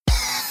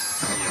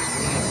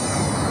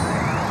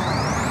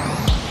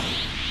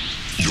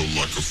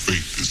The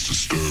faith is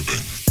disturbing.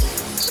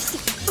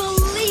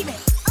 Believe it.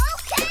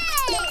 Okay.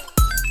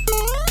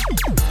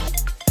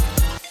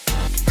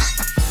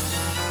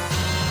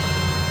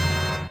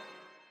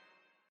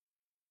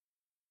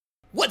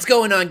 What's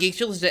going on, geeks?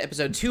 You're listening to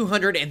episode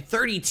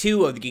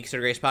 232 of the Geeks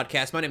Under Grace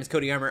podcast. My name is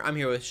Cody Armour. I'm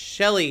here with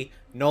Shelly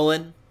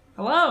Nolan.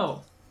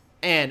 Hello.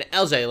 And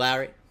LJ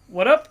Lowry.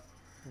 What up?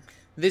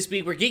 This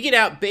week, we're geeking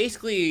out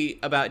basically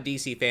about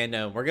DC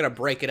fandom. We're going to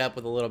break it up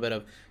with a little bit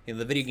of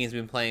the video games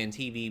we've been playing,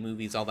 TV,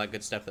 movies, all that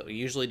good stuff that we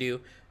usually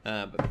do.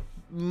 But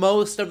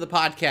most of the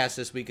podcast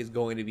this week is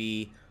going to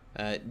be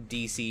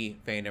DC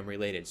fandom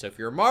related. So if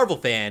you're a Marvel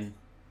fan,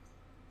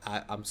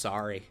 I'm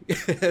sorry.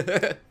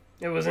 It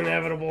was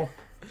inevitable.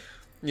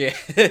 Yeah.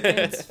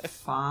 It's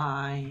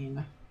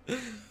fine.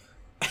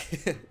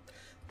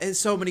 There's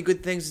so many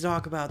good things to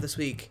talk about this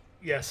week.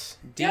 Yes.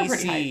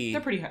 DC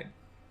They're pretty high.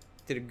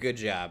 did a good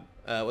job.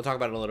 We'll talk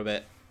about it in a little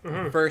bit.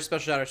 Mm-hmm. First,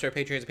 special shout out to our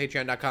Patreons at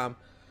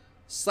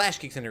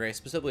patreon.com/Geeks Under Grace,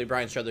 specifically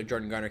Brian Strudler,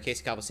 Jordan Garner,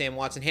 Casey Calva, Sam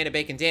Watson, Hannah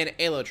Bacon, Dan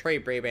Alo, Trey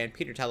Braband,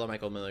 Peter Tello,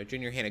 Michael Miller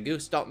Jr., Hannah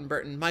Goose, Dalton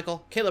Burton,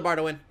 Michael, Caleb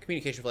Bardowin,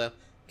 Communication Flail,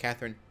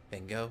 Catherine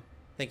Bengo.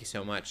 Thank you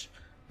so much.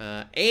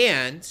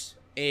 And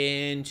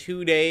in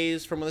 2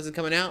 days from when this is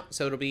coming out,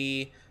 so it'll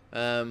be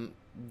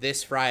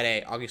this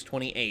Friday, August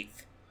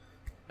 28th.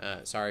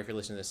 Sorry if you're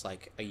listening to this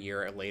like a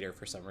year later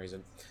for some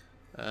reason.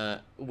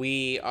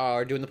 We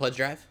are doing the pledge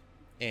drive,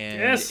 and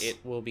Yes. it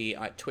will be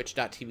at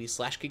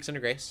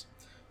twitch.tv/geeksundergrace,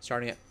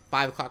 starting at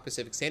 5 o'clock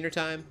Pacific Standard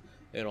Time.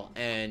 It'll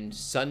end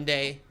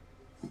Sunday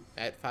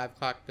at 5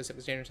 o'clock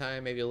Pacific Standard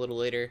Time, maybe a little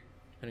later,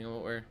 depending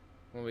on what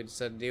we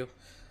decide to do.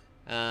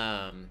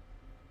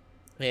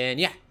 And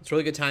yeah, it's a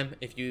really good time.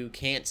 If you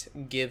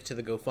can't give to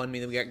the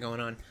GoFundMe that we got going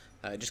on,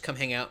 just come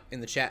hang out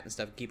in the chat and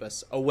stuff and keep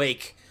us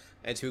awake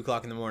at 2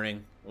 o'clock in the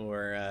morning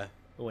or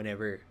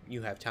whenever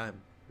you have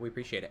time. We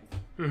appreciate it.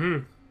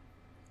 Mm-hmm.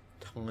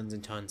 Tons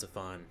and tons of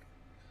fun.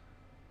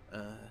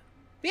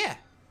 Yeah.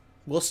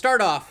 We'll start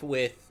off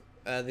with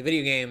the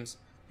video games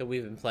that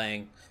we've been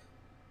playing.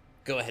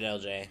 Go ahead,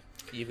 LJ.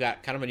 You've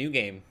got kind of a new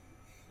game.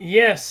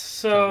 Yes.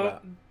 Talk So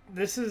about.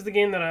 this is the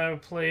game that I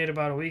played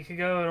about a week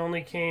ago. It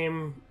only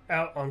came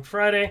out on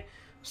Friday.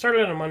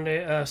 Started on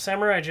Monday.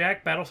 Samurai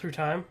Jack: Battle Through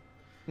Time.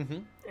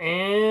 Mm-hmm.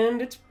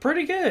 And it's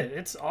pretty good.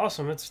 It's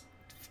awesome. It's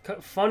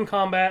fun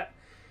combat.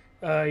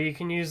 You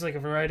can use like a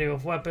variety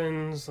of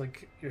weapons,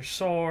 like your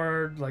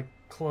sword, like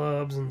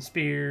clubs and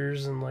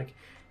spears, and like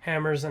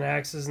hammers and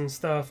axes and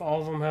stuff. All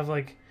of them have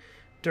like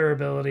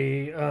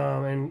durability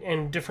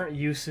and different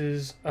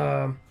uses.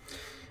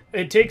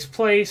 It takes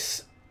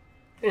place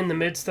in the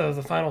midst of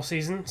the final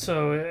season,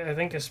 so I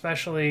think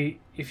especially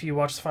if you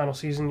watch the final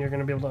season, you're going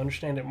to be able to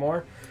understand it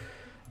more.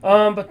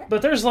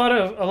 But there's a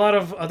lot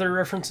of other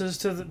references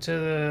to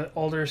the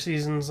older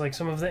seasons, like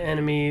some of the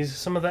enemies,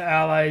 some of the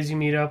allies you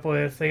meet up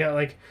with. They got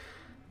like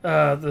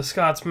the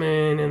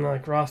Scotsman and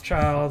like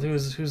Rothschild,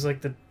 who's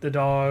like the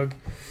dog.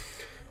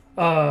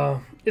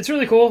 It's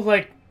really cool.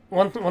 Like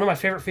one of my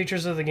favorite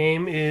features of the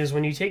game is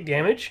when you take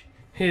damage,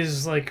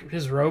 his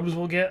robes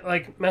will get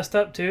like messed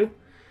up too,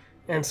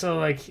 and so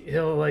like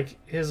he'll like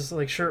his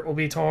like shirt will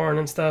be torn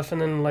and stuff, and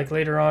then like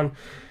later on,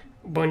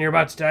 when you're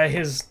about to die,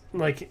 his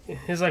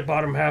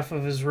bottom half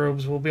of his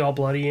robes will be all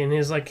bloody, and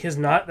his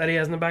knot that he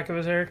has in the back of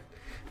his hair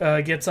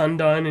gets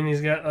undone, and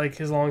he's got like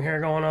his long hair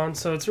going on.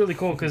 So it's really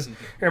cool because it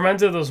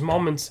reminds me of those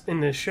moments in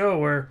this show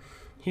where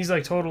he's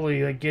like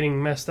totally like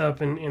getting messed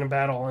up in a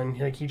battle, and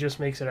like he just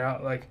makes it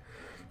out. Like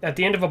at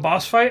the end of a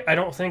boss fight, I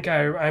don't think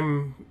I've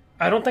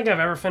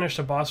ever finished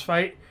a boss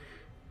fight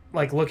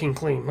like looking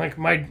clean. Like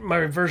my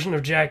version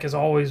of Jack is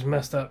always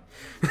messed up.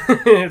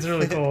 It's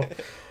really cool.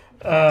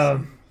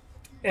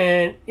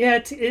 And yeah,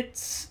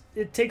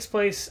 it takes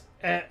place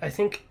at, I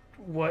think,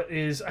 I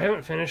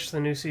haven't finished the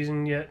new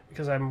season yet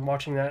because I'm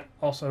watching that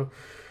also,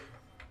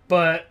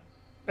 but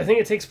I think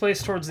it takes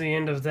place towards the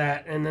end of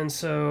that, and then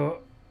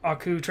so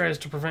Aku tries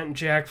to prevent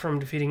Jack from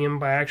defeating him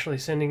by actually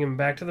sending him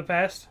back to the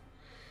past,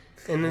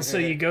 and then so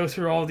you go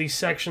through all these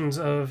sections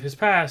of his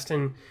past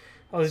and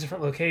all these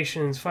different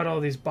locations, fight all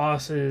these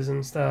bosses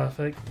and stuff.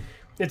 Like,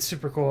 it's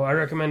super cool. I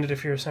recommend it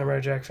if you're a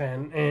Samurai Jack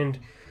fan, and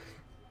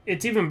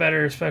it's even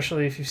better,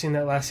 especially if you've seen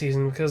that last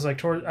season, because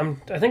like I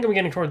think I'm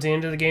getting towards the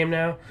end of the game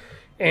now,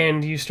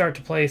 and you start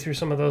to play through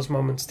some of those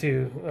moments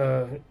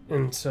too,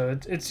 and so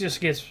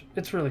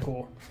it's really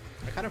cool.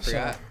 I kind of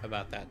forgot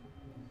about that.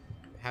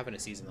 Having a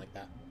season like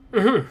that.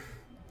 Mm-hmm.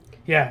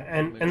 Yeah,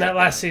 and that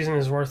last season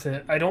is worth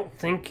it. I don't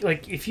think,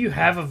 like, if you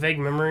have a vague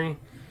memory,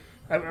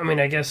 I mean,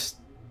 I guess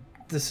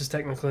this is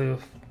technically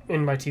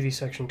in my TV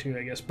section too,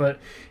 I guess, but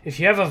if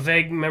you have a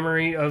vague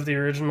memory of the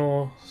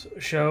original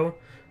show,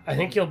 I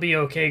think you'll be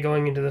okay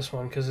going into this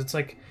one, because it's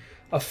like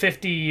a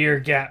 50-year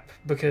gap,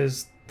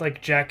 because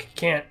like Jack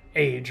can't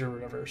age or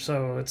whatever,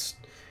 so it's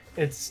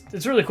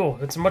really cool.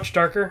 It's much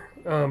darker,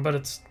 but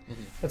it's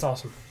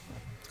awesome.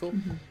 Cool.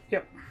 Mm-hmm.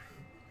 Yep.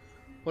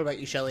 What about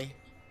you, Shelly?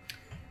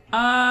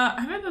 I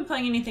haven't been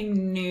playing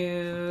anything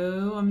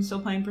new. I'm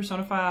still playing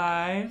Persona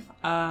 5.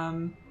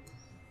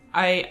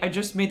 I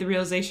just made the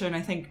realization,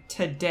 I think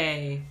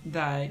today,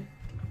 that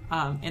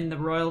in the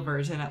Royal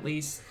version at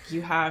least,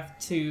 you have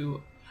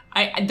to...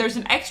 there's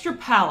an extra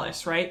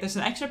palace, right? There's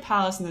an extra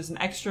palace and there's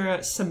an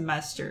extra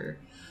semester.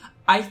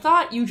 I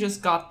thought you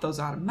just got those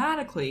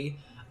automatically.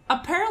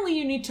 Apparently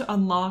you need to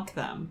unlock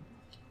them.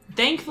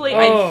 Thankfully,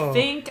 I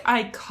think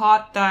I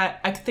caught that.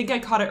 I think I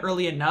caught it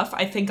early enough.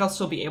 I think I'll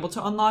still be able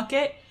to unlock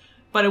it.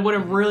 But it would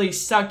have really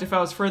sucked if I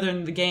was further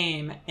in the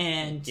game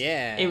and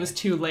it was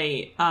too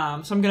late. So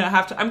I'm gonna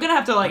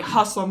have to like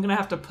hustle. I'm gonna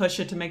have to push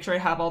it to make sure I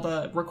have all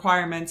the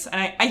requirements.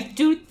 And I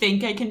do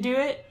think I can do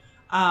it.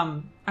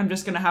 I'm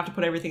just gonna have to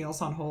put everything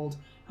else on hold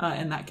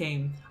in that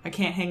game. I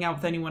can't hang out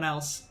with anyone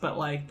else but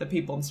like the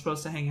people I'm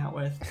supposed to hang out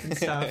with and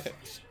stuff.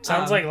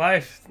 Sounds like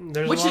life.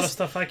 There's a lot of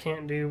stuff I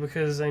can't do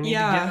because I need to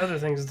get other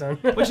things done.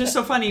 Which is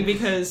so funny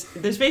because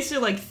there's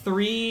basically like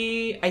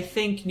 3, I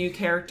think, new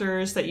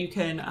characters that you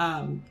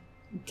can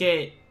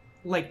get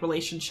like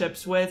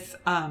relationships with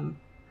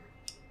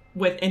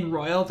in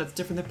Royal that's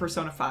different than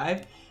Persona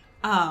 5.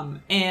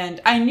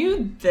 And I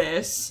knew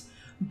this,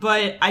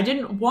 but I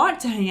didn't want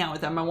to hang out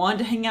with them. I wanted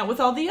to hang out with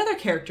all the other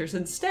characters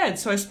instead.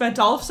 So I spent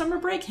all of summer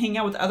break hanging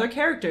out with other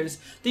characters.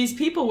 These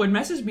people would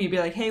message me, be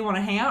like, hey, want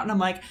to hang out? And I'm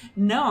like,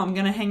 no, I'm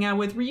going to hang out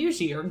with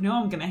Ryuji, or no,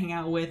 I'm going to hang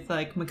out with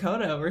like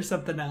Makoto or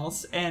something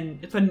else.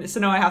 So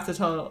now I have to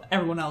tell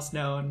everyone else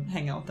no and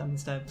hang out with them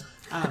instead.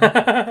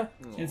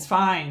 It's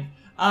fine.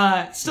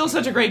 Still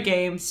such a great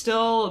game.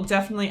 Still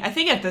definitely, I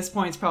think at this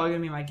point it's probably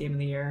going to be my game of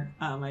the year.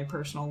 My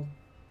personal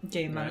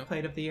game that I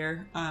played of the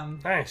year.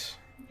 Nice.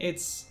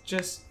 It's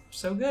just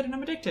so good and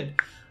I'm addicted.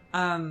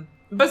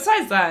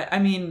 Besides that, I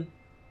mean,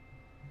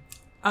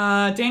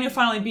 Daniel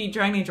finally beat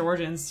Dragon Age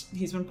Origins.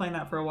 He's been playing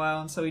that for a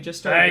while, and so he just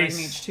started Dragon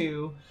Age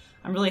 2.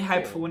 I'm really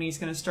hyped for when he's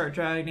going to start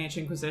Dragon Age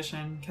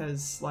Inquisition,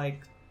 because,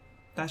 like,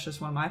 that's just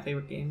one of my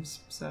favorite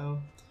games, so...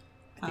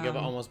 I think I've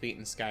almost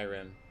beaten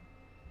Skyrim.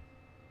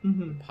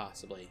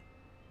 Possibly.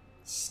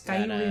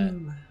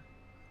 Skyrim.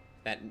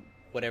 That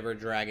whatever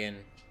dragon...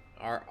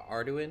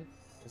 Arduin?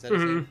 Is that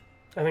his name?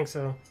 I think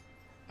so.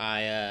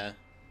 I'm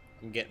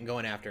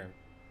going after him.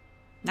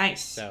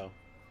 Nice. So,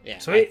 yeah.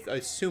 Sweet. I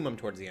assume I'm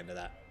towards the end of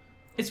that.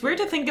 It's weird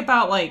to think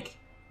about, like,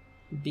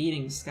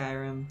 beating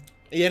Skyrim.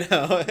 You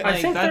know?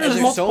 I think that's there's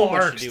just multiple so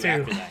much arcs, to do too.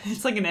 after that.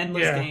 It's like an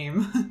endless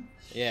game.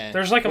 Yeah.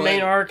 There's, like, a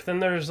main arc, then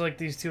there's, like,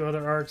 these 2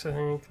 other arcs, I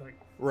think. Like,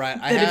 right.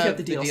 I then have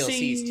if you the have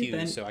DLCs, too,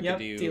 then, so I could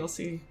do...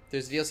 DLC.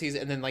 There's DLCs,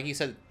 and then, like you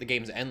said, the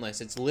game's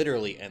endless. It's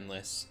literally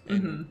endless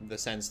in the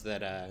sense that...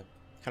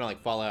 kind of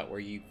like Fallout, where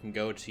you can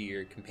go to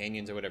your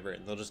companions or whatever,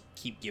 and they'll just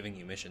keep giving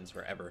you missions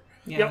forever.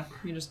 Yeah, Yep.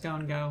 You just go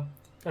and go.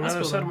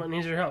 another cool, settlement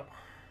needs your help.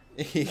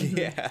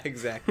 Yeah,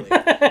 exactly.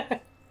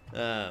 But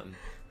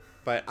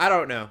I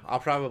don't know. I'll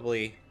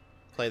probably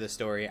play the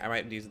story. I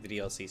might do the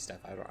DLC stuff.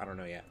 I don't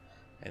know yet.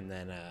 And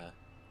then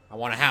I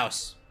want a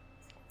house.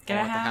 Get I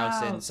a want the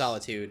house in house.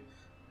 Solitude,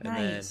 and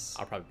then Nice.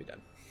 I'll probably be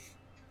done.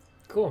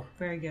 Cool.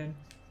 Very good.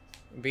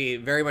 It'll be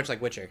very much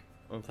like Witcher.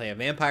 I'm gonna play a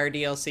vampire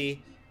DLC,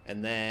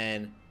 and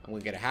then I'm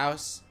gonna get a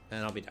house,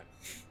 and I'll be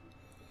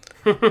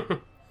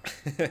done.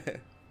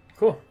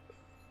 Cool.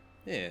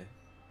 Yeah.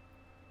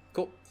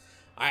 Cool.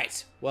 All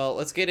right. Well,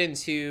 let's get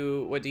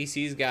into what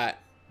DC's got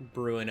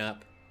brewing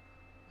up.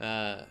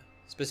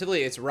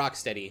 Specifically, it's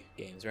Rocksteady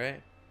games,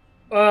 right?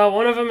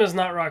 One of them is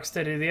not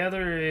Rocksteady. The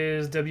other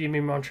is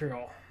WB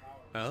Montreal.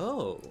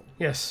 Oh.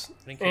 Yes.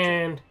 Thank you.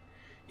 And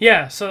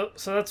yeah, so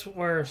that's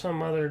where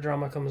some other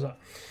drama comes up.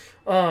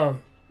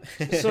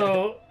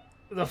 So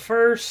the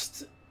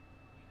first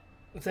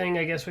thing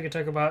I guess we could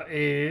talk about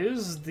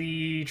is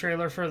the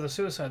trailer for the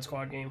Suicide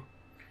Squad game.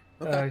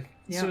 Okay.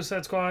 Yeah.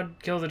 Suicide Squad,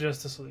 Kill the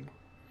Justice League.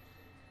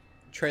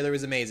 Trailer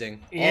was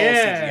amazing.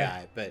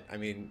 Yeah. All CGI, but I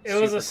mean, It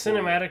was a super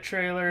cool. cinematic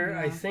trailer. Yeah.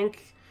 I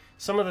think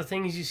some of the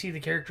things you see the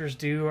characters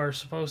do are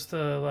supposed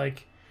to,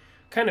 like,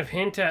 kind of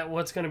hint at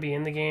what's going to be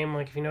in the game.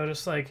 Like, if you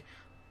notice, like,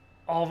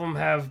 all of them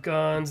have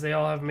guns. They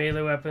all have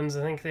melee weapons.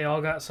 I think they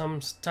all got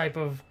some type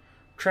of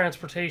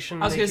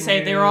transportation. I was they gonna can say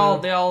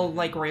do. they all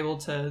like were able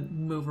to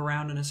move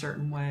around in a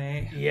certain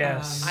way.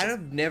 Yes.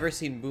 I've never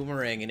seen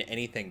Boomerang in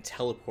anything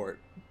teleport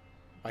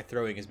by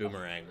throwing his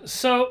boomerang.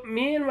 So,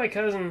 me and my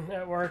cousin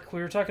at work,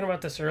 we were talking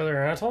about this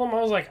earlier, and I told him,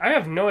 I was like, I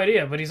have no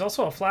idea, but he's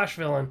also a Flash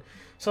villain.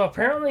 So,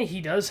 apparently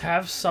he does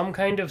have some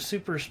kind of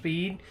super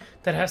speed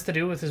that has to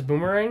do with his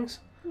boomerangs.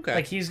 Okay.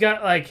 Like, he's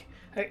got, like,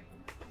 I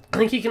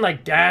think he can,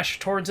 like, dash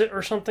towards it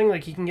or something.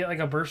 Like, he can get, like,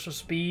 a burst of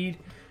speed,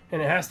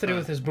 and it has to do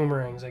with his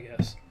boomerangs, I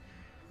guess.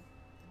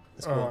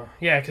 That's cool.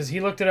 Yeah, because he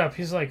looked it up.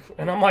 He's like,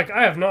 and I'm like,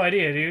 I have no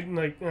idea, dude.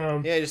 Like, Yeah,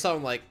 I just saw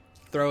him like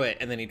throw it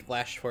and then he'd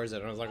flash towards it,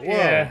 and I was like, whoa.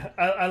 yeah,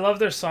 I love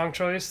their song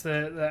choice,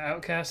 the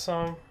Outcast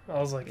song. I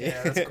was like,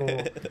 yeah, that's cool.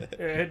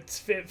 It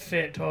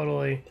fit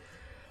totally.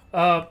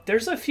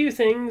 There's a few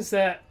things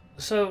that,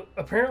 so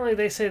apparently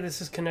they say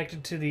this is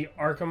connected to the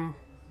Arkham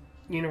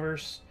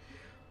universe.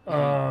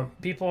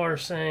 People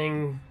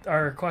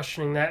are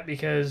questioning that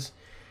because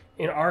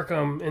in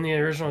Arkham, in the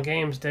original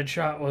games,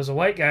 Deadshot was a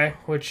white guy,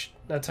 which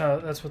that's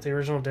what the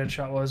original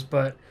Deadshot was,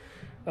 but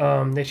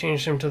they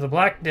changed him to the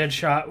black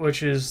Deadshot,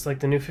 which is like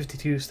the new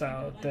 52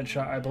 style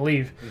Deadshot, I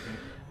believe.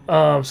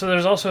 So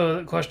there's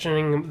also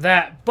questioning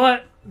that.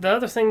 But the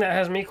other thing that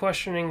has me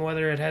questioning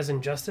whether it has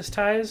Injustice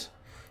ties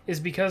is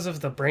because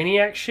of the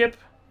Brainiac ship.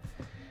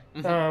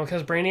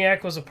 Because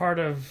Brainiac was a part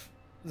of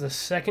the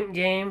second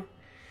game,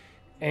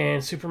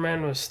 and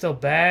Superman was still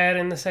bad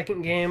in the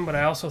second game, but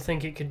I also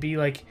think it could be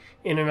like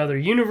in another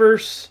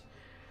universe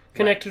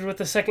connected with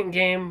the second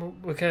game,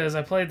 because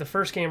I played the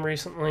first game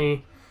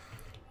recently,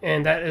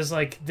 and that is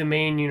like the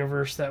main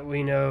universe that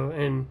we know.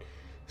 And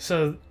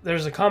so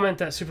there's a comment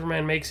that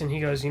Superman makes, and he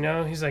goes,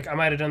 he's like, I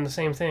might have done the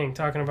same thing,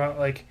 talking about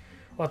like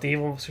what the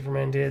evil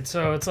Superman did.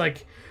 So it's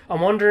like, I'm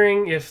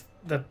wondering if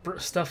the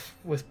stuff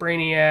with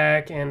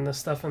Brainiac and the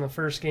stuff in the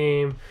first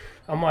game,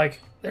 I'm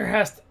like,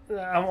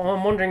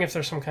 I'm wondering if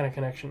there's some kind of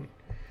connection.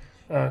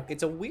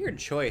 It's a weird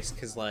choice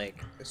because like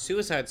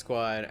Suicide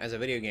Squad as a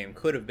video game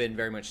could have been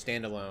very much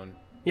standalone,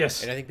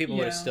 Yes. and I think people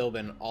would have still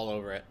been all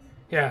over it.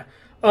 Yeah.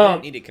 They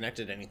don't need it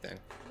connected to anything.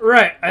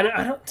 Right. And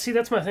I don't see,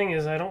 that's my thing,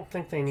 is I don't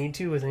think they need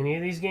to with any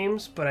of these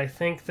games, but I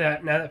think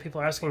that now that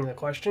people are asking the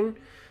question,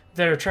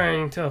 they're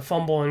trying to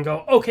fumble and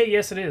go, okay,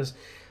 yes, it is.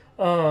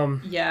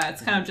 Yeah,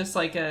 it's kind of just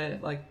like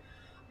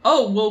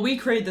oh, well, we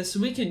created this, so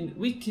we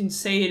can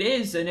say it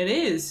is, and it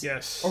is.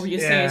 Yes. Or we can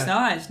say it's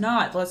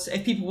not.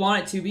 If people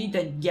want it to be,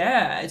 then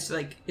yeah, it's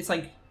like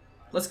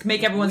let's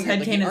make everyone's Weird,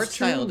 headcanon the art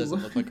true. style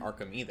doesn't look like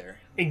Arkham either.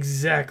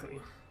 Exactly.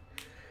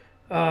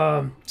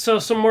 So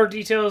some more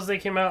details they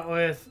came out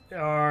with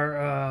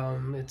are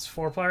it's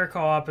 4-player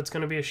co-op. It's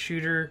going to be a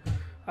shooter.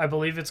 I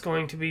believe it's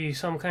going to be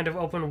some kind of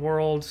open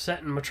world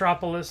set in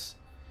Metropolis,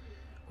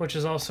 which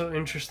is also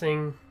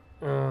interesting.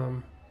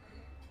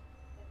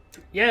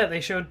 Yeah,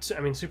 they showed,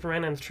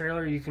 Superman in the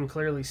trailer. You can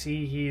clearly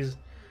see he's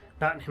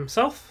not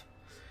himself.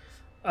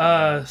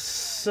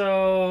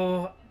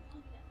 So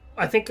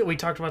I think we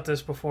talked about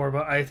this before,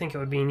 but I think it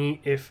would be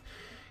neat if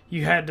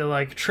you had to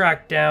like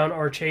track down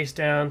or chase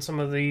down some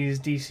of these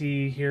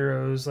DC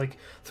heroes like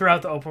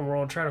throughout the open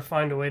world, try to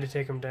find a way to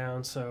take them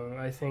down. So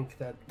I think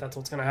that's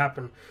what's going to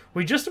happen.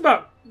 We just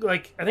about,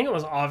 like, I think it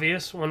was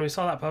obvious when we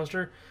saw that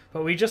poster,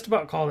 but we just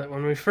about called it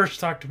when we first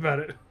talked about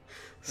it.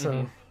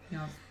 So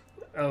Yeah.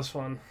 that was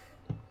fun.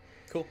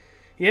 Cool.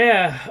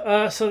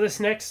 Yeah, so this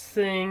next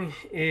thing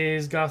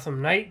is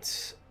Gotham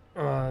Knights.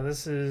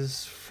 This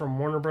is from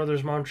Warner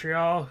Brothers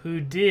Montreal, who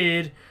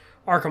did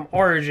Arkham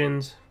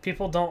Origins.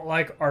 People don't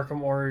like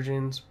Arkham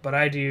Origins, but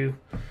I do.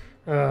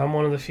 I'm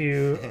one of the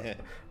few.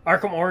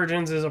 Arkham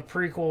Origins is a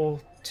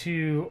prequel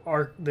to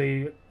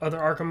the other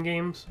Arkham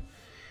games.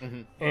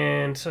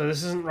 And so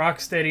this isn't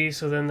Rocksteady,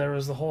 so then there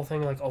was the whole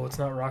thing like, oh, it's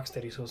not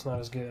Rocksteady, so it's not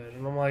as good.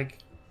 And I'm like,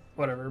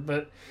 whatever.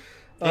 But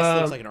This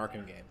looks like an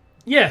Arkham game.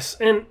 yes,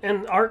 and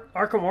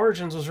Arkham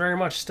Origins was very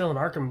much still an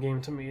Arkham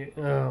game to me.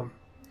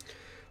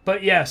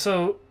 But yeah,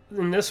 so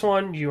in this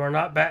one, you are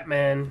not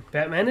Batman.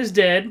 Batman is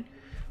dead,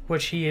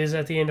 which he is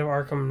at the end of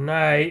Arkham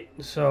Knight.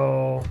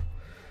 So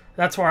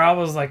that's where I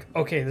was like,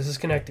 okay, this is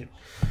connected.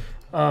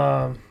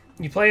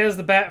 You play as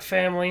the Bat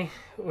family,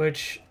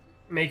 which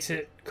makes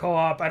it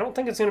co-op. I don't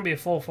think it's going to be a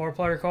full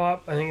 4-player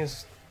co-op. I think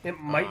it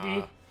might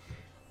be.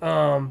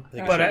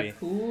 think But it should be.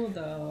 Cool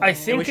though. I And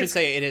think we should it's,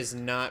 say it is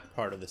not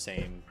part of the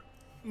same,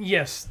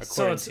 yes. So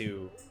according it's,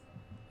 to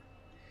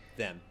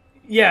them.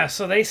 yeah,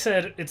 so they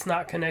said it's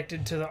not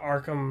connected to the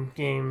Arkham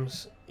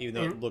games. Even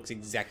though it looks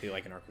exactly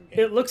like an Arkham game.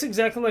 It looks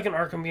exactly like an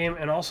Arkham game,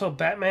 and also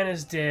Batman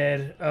is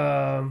dead.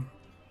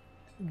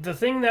 The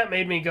thing that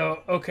made me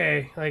go,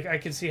 okay, like I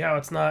can see how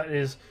it's not,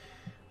 is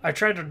I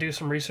tried to do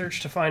some research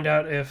to find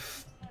out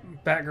if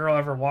Batgirl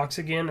ever walks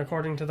again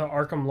according to the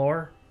Arkham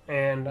lore,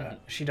 and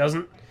she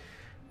doesn't.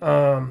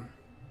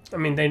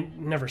 They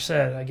never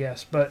said, I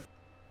guess, but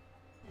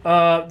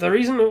the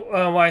reason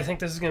why I think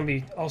this is going to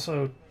be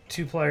also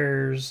 2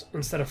 players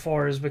instead of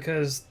 4 is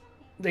because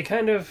they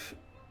kind of,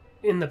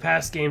 in the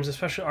past games,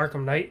 especially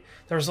Arkham Knight,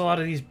 there was a lot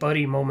of these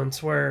buddy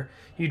moments where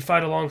you'd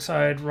fight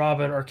alongside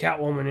Robin or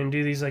Catwoman and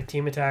do these like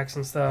team attacks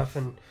and stuff,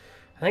 and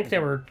I think they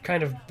were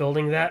kind of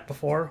building that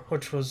before,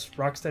 which was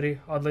Rocksteady,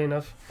 oddly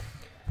enough.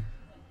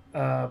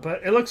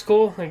 But it looks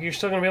cool. Like, you're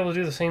still going to be able to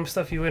do the same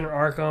stuff you would in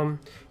Arkham.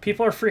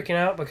 People are freaking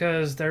out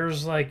because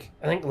there's like,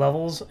 I think,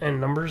 levels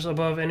and numbers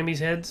above enemies'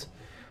 heads,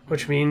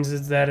 which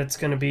means that it's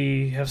going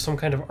to have some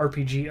kind of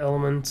RPG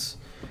elements.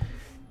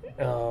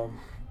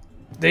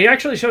 They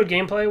actually showed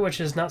gameplay, which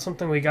is not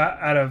something we got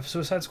out of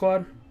Suicide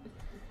Squad.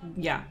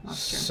 Yeah,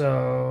 that's true.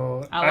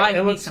 So I like it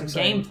me looks some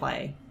exciting.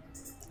 gameplay.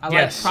 I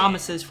Yes. like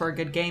promises for a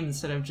good game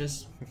instead of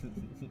just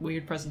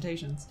weird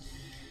presentations.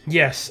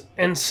 Yes,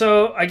 and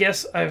so I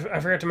guess I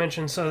forgot to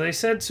mention. So they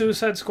said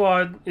Suicide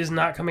Squad is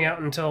not coming out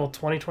until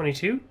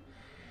 2022,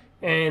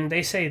 and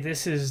they say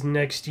this is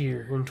next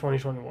year in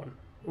 2021,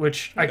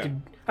 which Okay.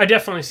 I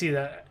definitely see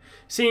that.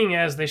 Seeing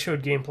as they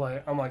showed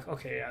gameplay, I'm like,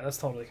 okay, yeah, that's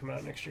totally coming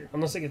out next year,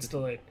 unless it gets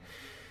delayed.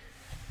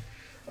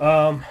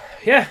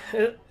 Yeah,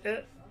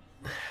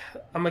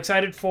 I'm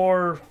excited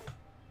for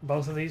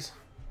both of these.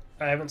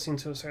 I haven't seen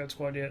Suicide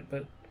Squad yet,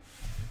 but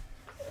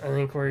I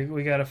think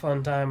we got a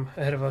fun time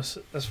ahead of us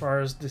as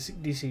far as the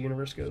DC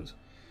Universe goes.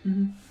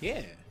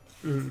 Yeah.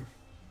 Mm.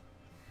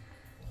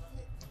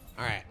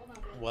 All right.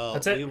 Well,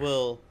 That's it. we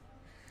will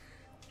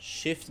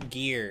shift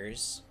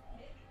gears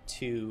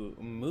to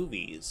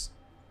movies,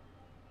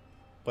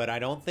 but I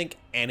don't think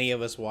any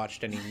of us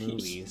watched any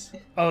movies.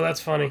 Oh, that's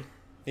funny.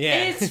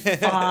 Yeah. It's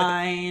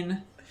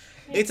fine.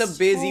 It's a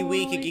busy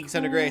week at totally Geeks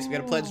Under Grace. We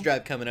got a pledge cool.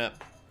 drive coming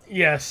up.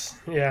 Yes.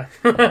 Yeah.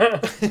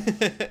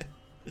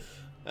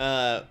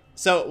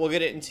 So we'll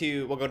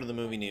go to the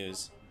movie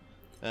news.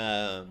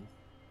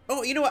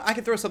 Oh, you know what? I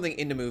could throw something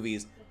into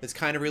movies that's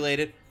kind of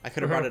related. I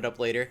could have brought it up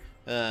later.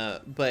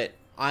 But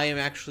I am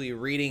actually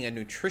reading a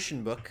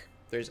nutrition book.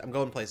 I'm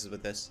going places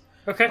with this.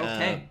 Okay.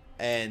 Okay.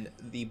 And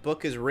the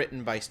book is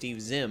written by Steve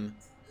Zim,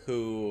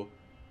 who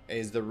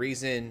is the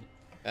reason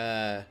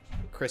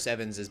Chris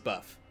Evans is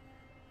buff.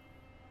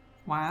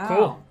 Wow.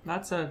 Cool.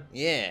 That's a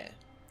Yeah.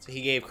 So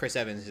he gave Chris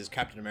Evans his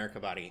Captain America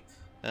body.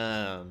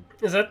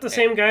 Is that the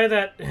same guy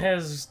that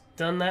has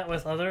done that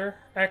with other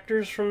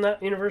actors from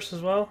that universe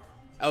as well?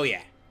 Oh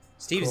yeah,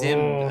 Steve Cool. Zim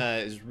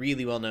is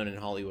really well known in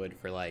Hollywood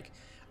for like.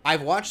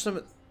 I've watched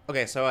some.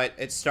 Okay, so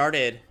it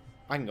started.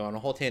 I can go on a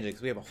whole tangent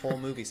because we have a whole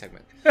movie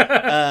segment.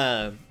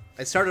 I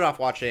started off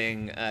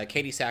watching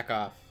Katie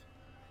Sackhoff,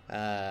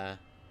 her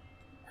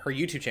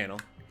YouTube channel,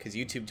 because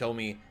YouTube told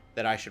me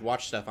that I should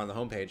watch stuff on the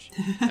homepage,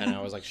 and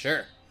I was like,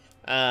 sure.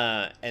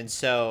 And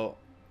so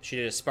she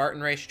did a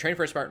Spartan race. She trained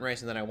for a Spartan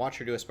race, and then I watched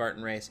her do a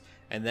Spartan race,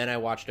 and then I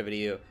watched a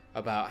video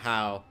about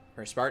how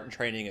her Spartan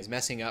training is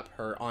messing up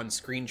her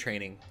on-screen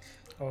training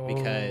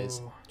because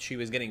Oh. she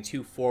was getting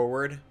too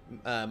forward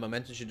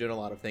momentum. She's doing a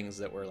lot of things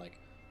that were like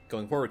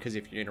going forward, because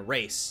if you're in a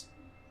race,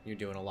 you're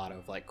doing a lot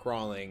of like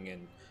crawling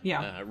and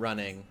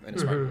running in a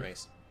Spartan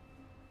race.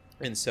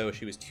 And so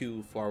she was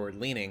too forward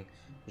leaning,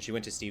 and she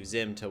went to Steve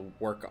Zim to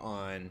work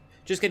on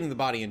just getting the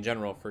body in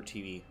general for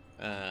TV,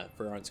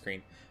 for on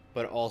screen,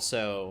 but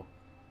also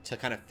to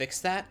kind of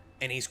fix that.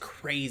 And he's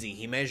crazy.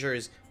 He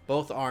measures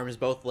both arms,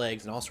 both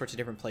legs, in all sorts of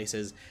different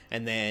places,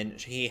 and then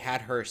he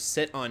had her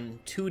stand on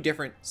two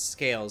different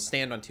scales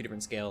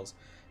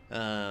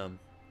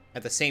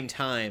at the same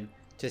time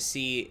to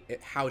see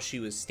how she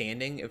was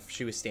standing, if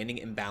she was standing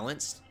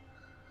imbalanced,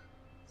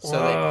 so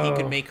that he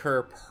could make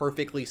her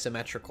perfectly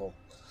symmetrical.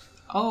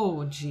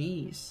 Oh,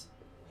 jeez.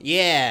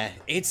 Yeah,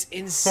 it's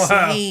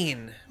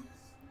insane.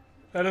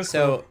 That is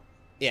So, cool.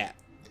 yeah,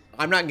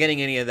 I'm not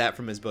getting any of that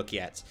from his book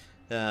yet.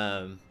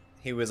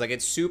 He was like,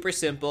 it's super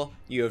simple.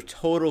 You have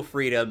total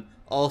freedom.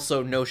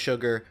 Also, no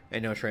sugar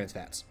and no trans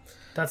fats.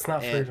 That's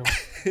not And-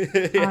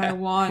 freedom. I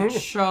want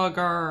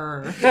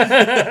sugar.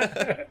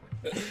 I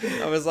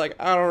was like,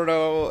 I don't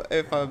know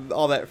if I'm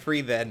all that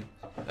free then.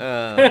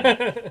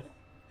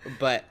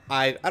 But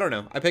I don't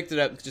know. I picked it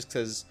up just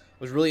because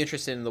I was really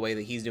interested in the way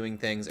that he's doing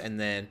things. And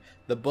then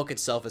the book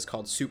itself is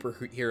called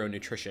Superhero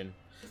Nutrition.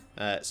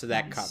 So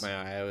that Nice. caught my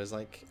eye. I was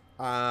like,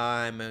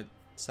 I'm a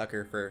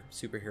sucker for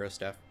superhero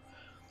stuff.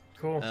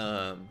 Cool.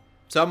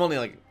 So I'm only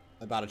like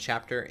about a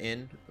chapter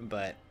in,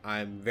 but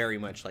I'm very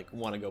much like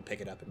want to go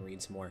pick it up and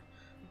read some more.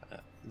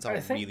 It's all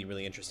I think- really,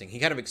 really interesting. He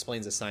kind of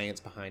explains the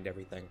science behind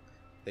everything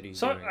that he's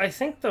So doing. I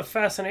think the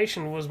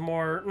fascination was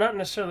more not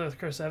necessarily with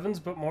Chris Evans,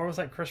 but more with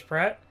like Chris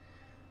Pratt.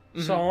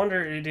 So I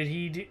wonder, did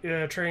he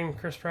train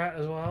Chris Pratt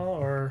as well,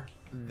 or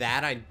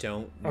That I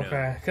don't know.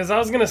 okay? Because I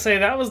was gonna say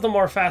that was the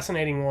more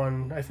fascinating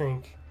one. I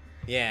think.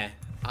 Yeah,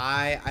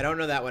 I don't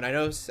know that one. I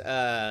know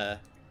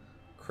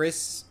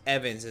Chris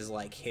Evans is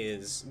like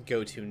his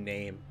go-to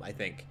name, I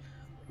think.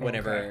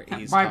 Whenever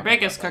he's My talking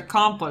biggest about,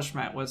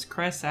 accomplishment was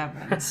Chris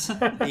Evans.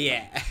 like,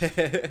 yeah.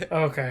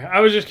 Okay, I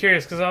was just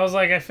curious because I was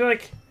like, I feel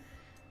like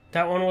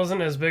that one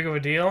wasn't as big of a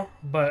deal,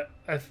 but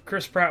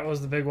Chris Pratt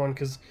was the big one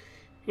because,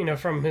 you know,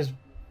 from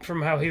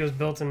how he was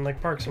built in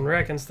like Parks and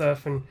Rec and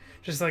stuff, and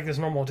just like this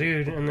normal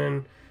dude, and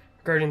then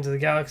Guardians of the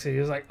Galaxy, he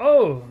was like,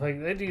 oh, like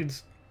that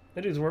dude's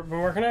been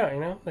working out, you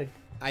know, like.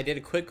 I did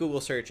a quick Google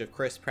search of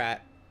Chris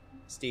Pratt,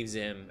 Steve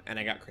Zim, and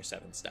I got Chris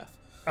Evans stuff.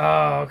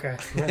 Oh, okay,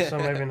 so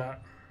maybe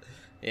not.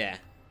 Yeah,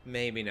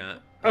 maybe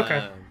not. Okay.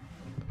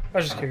 I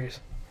was just curious.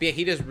 But yeah,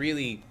 he does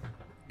really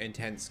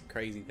intense,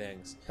 crazy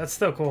things. That's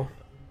still cool.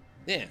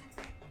 Yeah.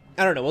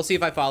 I don't know. We'll see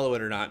if I follow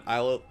it or not.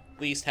 I'll at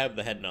least have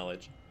the head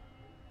knowledge.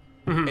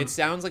 It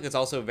sounds like it's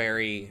also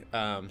very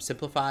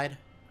simplified.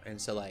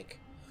 And so, like,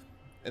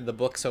 the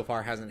book so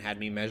far hasn't had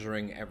me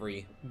measuring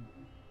every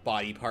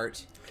body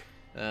part.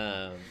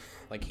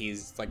 Like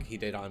he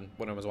did on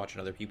when I was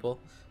watching other people.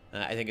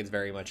 I think it's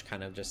very much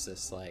kind of just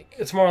this, like...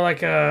 It's more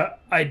like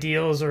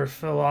ideals or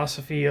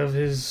philosophy of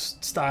his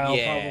style,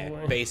 yeah,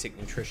 probably. basic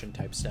nutrition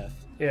type stuff.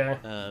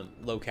 Yeah.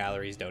 Low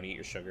calories, don't eat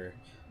your sugar.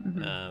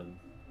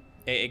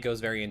 It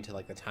goes very into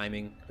like the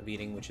timing of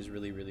eating, which is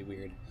really, really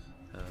weird.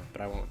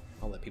 But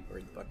I'll let people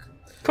read the book.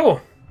 Cool.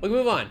 We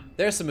move on.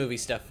 There's some movie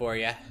stuff for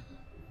you.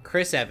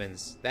 Chris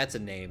Evans, that's a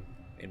name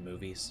in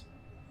movies.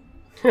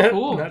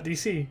 Cool. Not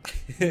DC.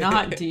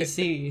 Not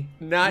DC.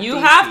 Not You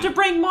DC. have to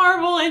bring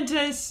Marvel into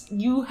this.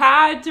 You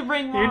had to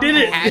bring Marvel did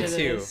it. into Had to.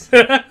 this.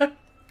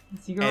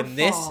 It's your And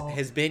this fault.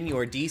 has been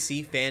your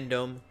DC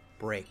fandom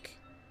break.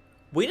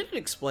 We didn't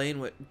explain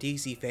what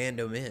DC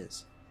fandom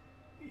is.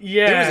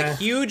 Yeah. There was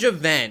a huge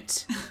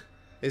event.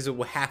 This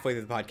is halfway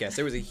through the podcast.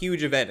 There was a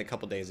huge event a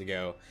couple days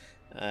ago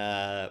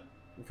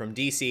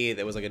DC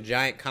that was like a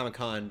giant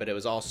Comic-Con, but it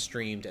was all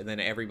streamed, and then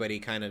everybody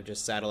kind of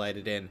just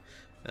satellited in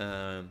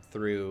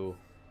through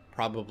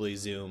probably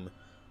Zoom,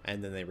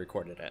 and then they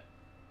recorded it.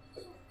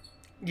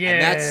 Yeah.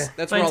 And that's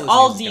But where it's all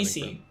all this news is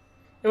coming DC. from.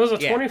 It was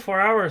a Yeah.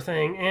 24-hour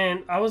thing,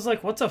 and I was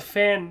like, what's a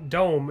fan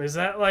dome? Is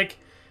that, like,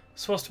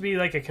 supposed to be,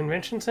 like, a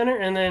convention center?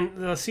 And then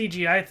the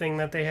CGI thing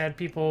that they had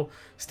people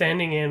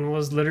standing in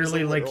was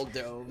literally, like,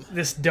 Dome.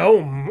 this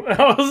dome.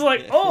 I was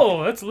like,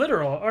 oh, that's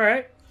literal. All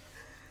right.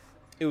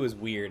 It was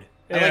weird.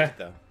 I Yeah. liked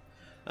it,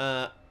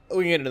 though.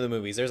 We can get into the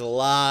movies. There's a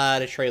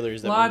lot of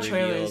trailers that Lot of were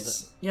revealed.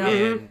 trailers. Yeah.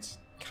 And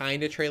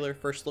kind of trailer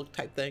first look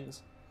type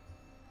things.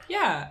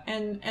 Yeah,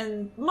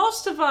 and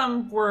most of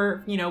them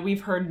were,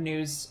 we've heard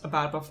news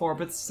about it before,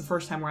 but this is the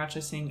first time we're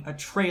actually seeing a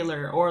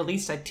trailer, or at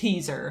least a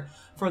teaser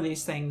for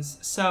these things.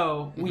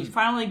 So, we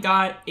finally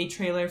got a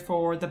trailer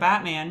for The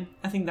Batman.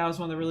 I think that was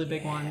one of the really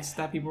big ones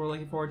that people were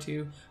looking forward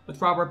to,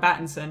 with Robert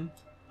Pattinson.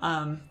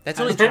 That's as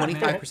only Batman.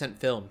 25%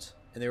 filmed,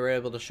 and they were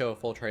able to show a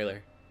full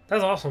trailer.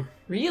 That's awesome.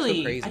 Really?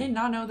 So crazy. I did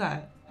not know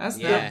that. That's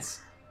Yeah. nuts.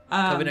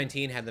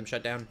 COVID-19 had them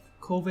shut down.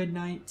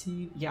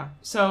 COVID-19. Yeah.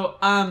 So,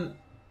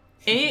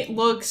 it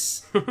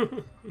looks.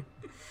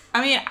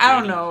 I mean, I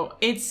don't know.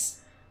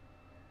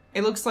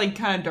 It looks like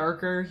kind of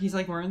darker. He's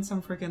like wearing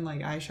some freaking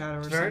like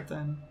eyeshadow or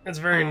something. It's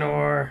very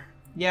noir.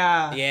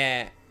 Yeah.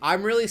 Yeah,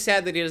 I'm really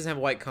sad that he doesn't have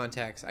white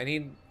contacts. I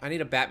need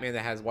a Batman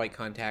that has white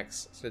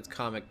contacts so it's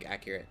comic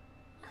accurate.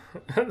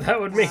 That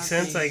would make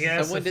sense, I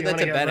guess. Someone if did you that wanna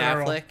to get Ben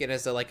literal. Affleck, and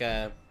as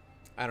a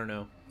I don't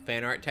know,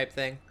 fan art type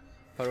thing,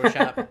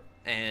 Photoshop,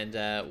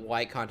 and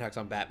white contacts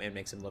on Batman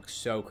makes him look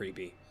so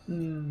creepy.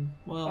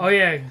 Well. Oh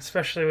yeah,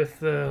 especially with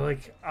the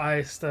like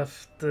eye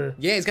stuff.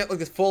 Yeah, he's got like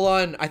this full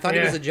on. I thought he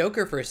was Yeah. a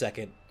Joker for a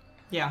second.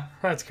 Yeah.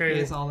 That's He crazy.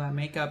 has all that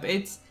makeup.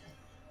 It's.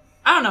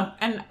 I don't know,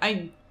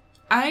 and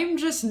I'm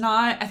just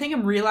not. I think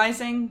I'm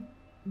realizing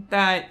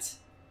that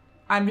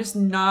I'm just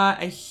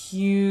not a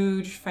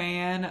huge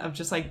fan of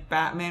just like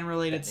Batman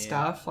related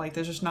stuff. Like,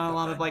 there's just not a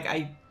lot of like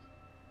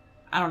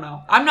I don't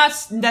know. I'm not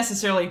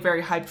necessarily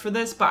very hyped for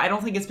this, but I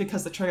don't think it's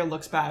because the trailer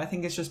looks bad. I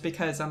think it's just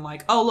because I'm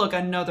like, oh look,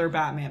 another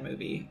Batman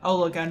movie. Oh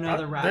look,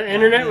 another The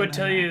internet would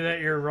tell you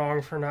that you're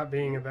wrong for not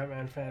being a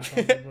Batman fan,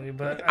 probably.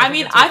 But I think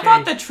mean, it's I okay.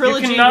 thought the You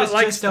trilogy cannot was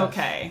like just stuff.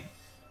 okay.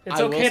 It's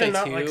I okay will to say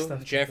not too, like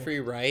stuff. Jeffrey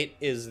Wright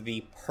is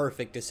the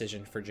perfect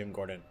decision for Jim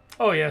Gordon.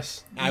 Oh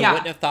yes. I Yeah,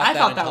 wouldn't have thought I that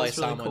thought that until I was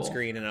saw really him on cool.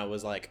 screen, and I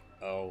was like,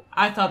 oh.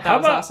 I thought that How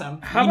was about-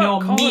 awesome. how You know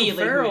about Colin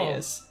immediately who he Farrell?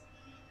 is.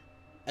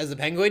 As the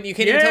Penguin, you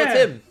can't even tell Yeah. it's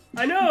him.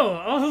 I know.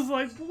 I was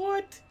like,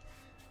 what?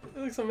 It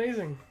looks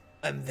amazing.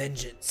 I'm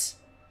vengeance.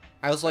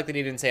 I also like that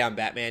he didn't say I'm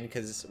Batman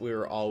because we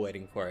were all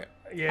waiting for it.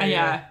 Yeah.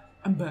 Yeah.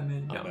 I'm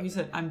Batman. No, Batman. he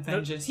said I'm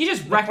vengeance. He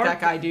just wrecked part that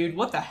guy, dude.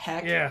 What the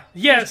heck? Yeah.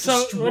 Yeah. Just So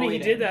when he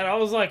destroyed did him. that, I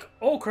was like,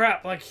 oh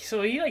crap! Like,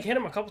 so he like hit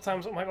him a couple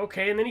times. I'm like,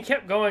 okay, and then he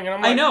kept going, and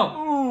I'm like, I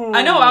know. Ooh.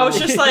 I know. I was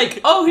just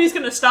like, oh, he's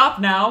gonna stop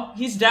now.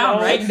 He's down,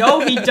 No. right? No,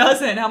 he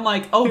doesn't. I'm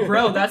like, oh,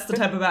 bro, that's the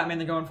type of Batman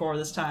they're going for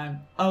this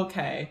time.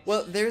 Okay.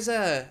 Well, there's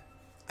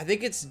I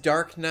think it's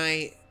Dark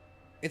Knight.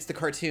 It's the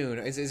cartoon.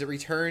 Is it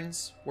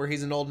Returns where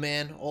he's an old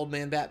man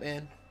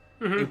Batman?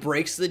 Mm-hmm. He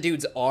breaks the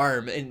dude's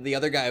arm, and the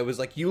other guy was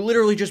like, "You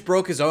literally just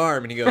broke his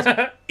arm," and he goes,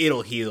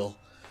 "It'll heal."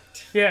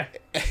 Yeah.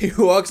 He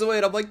walks away,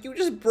 and I'm like, "You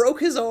just broke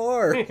his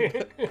arm."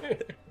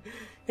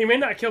 He may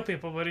not kill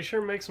people, but he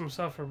sure makes them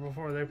suffer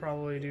before they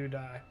probably do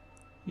die.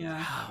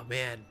 Yeah. Oh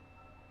man.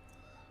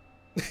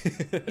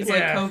 It's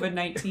Yeah. like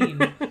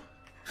COVID-19.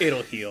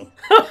 It'll heal.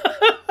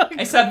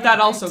 Except that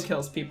also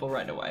kills people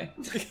right away.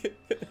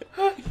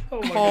 Oh my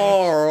god.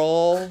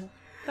 Carl.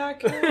 That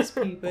kills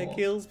people. That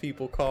kills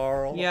people,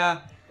 Carl.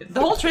 Yeah. The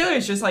whole trailer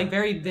is just like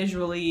very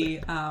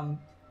visually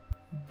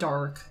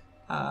dark.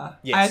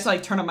 Yes. I had to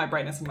like turn up my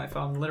brightness on my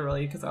phone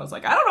literally because I was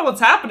like, I don't know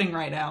what's happening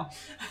right now.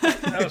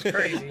 That was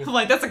crazy. I'm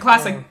like, that's a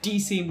classic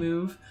DC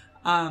move.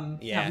 Yeah, having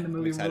the I'm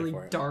movie excited really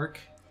for it. dark.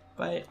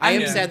 But I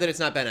am Yeah. sad that it's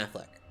not Ben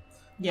Affleck.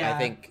 Yeah. I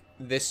think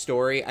this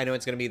story, I know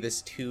it's going to be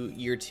this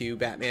year two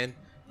Batman.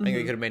 I think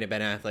they could have made it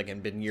Ben Affleck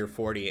and been year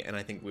 40, and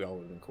I think we all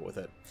would have been cool with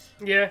it.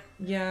 Yeah.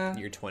 Yeah.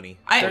 Year 20.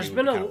 There's 40 would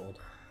been be a- kinda old.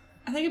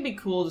 I think it'd be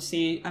cool to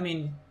see. I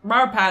mean,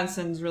 Robert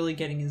Pattinson's really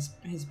getting his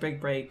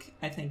big break.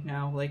 I think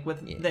now, like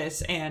with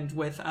this and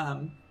with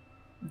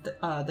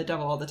the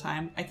Devil All the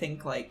Time. I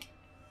think like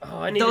Oh,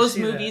 I need to those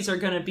see movies that. are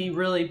gonna be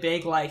really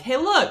big. Like, hey,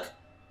 look,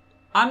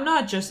 I'm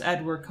not just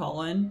Edward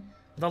Cullen.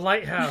 The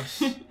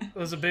Lighthouse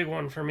was a big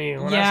one for me.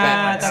 When I saw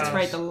Yeah, Lighthouse. that's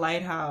right. The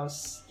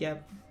Lighthouse.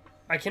 Yep.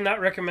 I cannot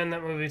recommend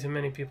that movie to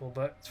many people,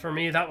 but for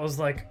me, that was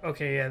like,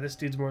 okay, yeah, this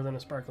dude's more than a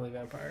sparkly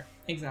vampire.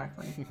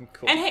 Exactly.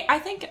 Cool. And hey, I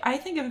think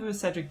if it was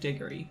Cedric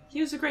Diggory, he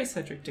was a great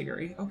Cedric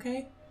Diggory.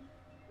 Okay.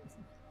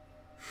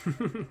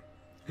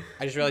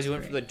 I just realized you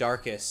went for the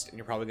darkest, and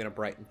you're probably going to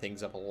brighten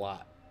things up a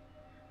lot.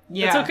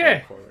 Yeah. It's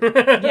okay.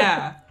 Forward.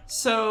 Yeah.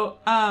 So,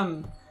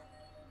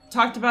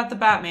 talked about the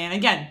Batman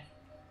again.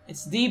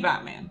 It's the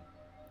Batman.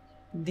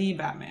 The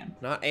Batman.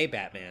 Not a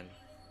Batman.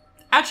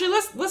 Actually,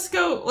 let's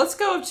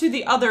go to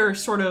the other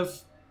sort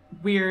of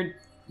weird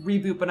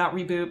reboot, but not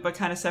reboot, but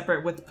kind of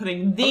separate with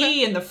putting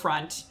the in the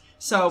front.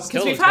 So, because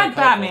Still we've looks very had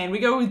colorful. Batman, we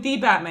go with the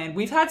Batman.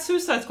 We've had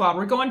Suicide Squad,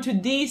 we're going to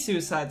the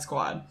Suicide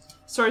Squad.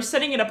 So we're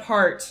setting it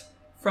apart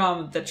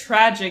from the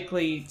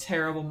tragically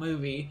terrible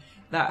movie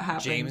that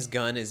happened. James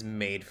Gunn is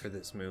made for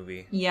this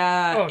movie.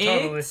 Yeah, Oh,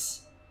 totally.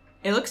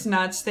 it looks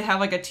nuts. They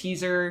have like a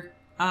teaser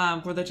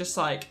where they're just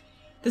like,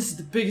 "This is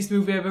the biggest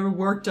movie I've ever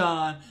worked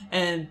on,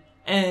 and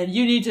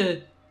you need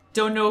to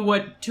don't know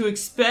what to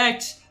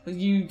expect.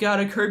 You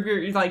gotta curb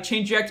your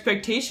change your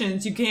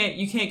expectations. You can't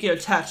get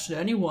attached to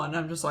anyone."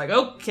 I'm just like,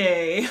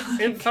 okay.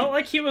 It felt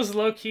like he was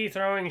low key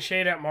throwing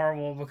shade at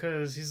Marvel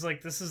because he's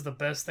like, "This is the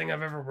best thing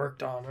I've ever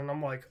worked on," and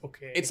I'm like,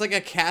 "Okay." It's like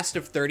a cast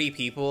of 30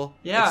 people.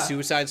 Yeah. It's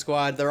Suicide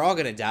Squad. They're all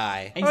gonna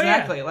die.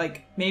 Exactly.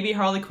 Like maybe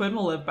Harley Quinn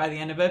will live by the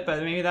end of it,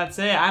 but maybe that's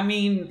it. I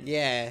mean,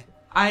 Yeah.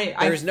 I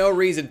There's no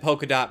reason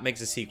Polka Dot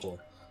makes a sequel.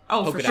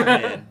 oh Polka for Dot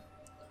sure, Man.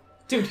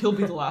 dude. He'll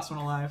be the last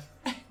one alive.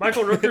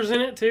 Michael Rooker's in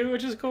it too,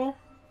 which is cool.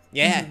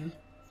 Yeah.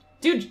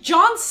 Dude,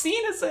 John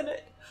Cena's in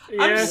it.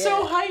 I'm Yeah.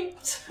 so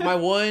hyped. My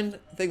one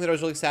thing that I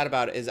was really sad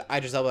about is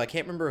Idris Elba. I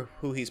can't remember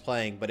who he's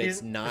playing, but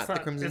it's He's- not it's the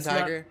not- Crimson it's not-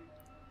 Tiger.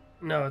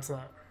 No, it's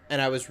not.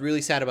 And I was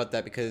really sad about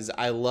that because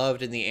I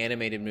loved in the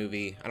animated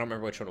movie, I don't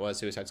remember which one it was,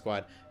 Suicide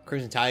Squad,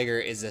 Crimson Tiger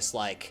is this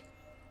like,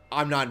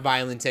 I'm not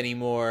violent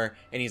anymore,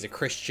 and he's a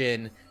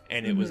Christian,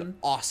 and it was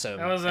awesome.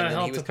 That was a and then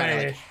hell he was to kind of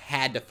pay. like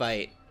had to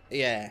fight.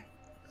 Yeah.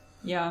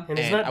 Yeah. And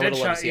he's And not I would have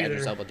loved Deadshot to see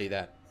Idris either. Elba do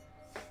that.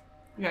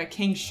 We got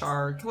King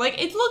Shark. Like,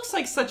 it looks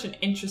like such an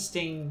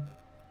interesting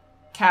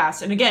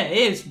cast. And again,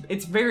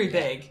 it's very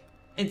big.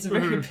 It's a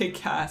very big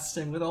cast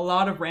and with a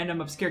lot of random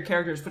obscure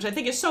characters, which I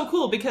think is so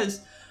cool because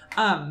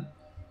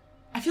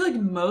I feel like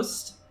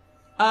most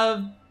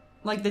of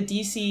like the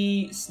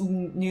DC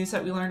news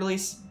that we learned, at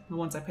least the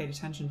ones I paid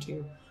attention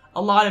to,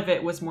 a lot of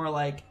it was more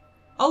like,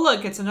 oh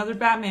look, it's another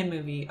Batman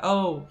movie.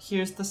 Oh,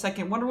 here's the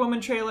second Wonder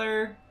Woman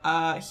trailer.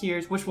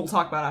 Here's, which we'll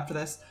talk about after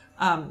this.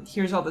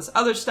 Here's all this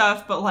other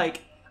stuff, but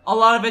like a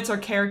lot of it's our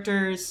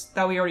characters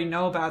that we already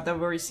know about, that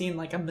we've already seen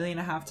like 1.5 million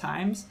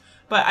times.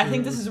 But I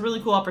think this is a really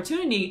cool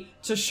opportunity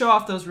to show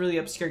off those really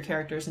obscure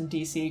characters in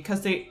DC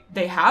because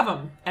they have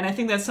them. And I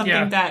think that's something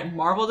Yeah. that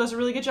Marvel does a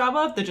really good job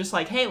of. They're just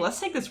like, hey, let's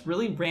take this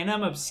really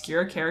random,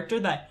 obscure character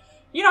that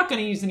you're not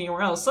going to use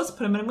anywhere else. Let's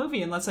put him in a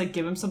movie and let's like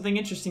give him something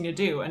interesting to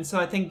do. And so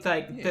I think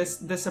like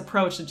this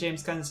approach that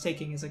James Gunn is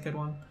taking is a good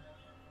one.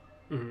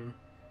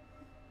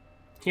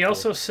 He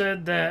also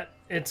said that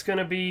it's going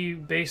to be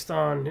based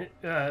on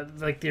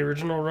like the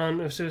original run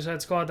of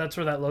Suicide Squad. That's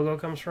where that logo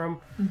comes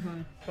from.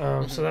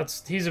 So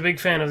he's a big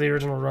fan of the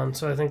original run.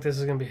 So I think this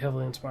is going to be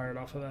heavily inspired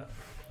off of that.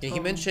 Yeah, he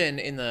mentioned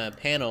in the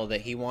panel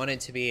that he wanted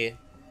to be,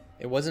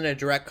 it wasn't a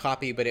direct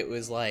copy, but it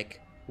was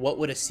like, what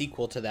would a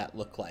sequel to that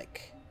look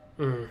like?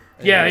 And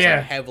Yeah, it was, yeah.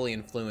 like, heavily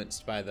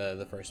influenced by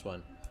the first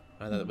one.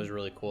 I thought it was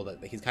really cool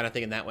that he's kind of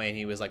thinking that way, and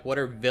he was like, what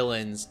are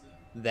villains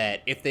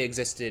that, if they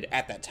existed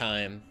at that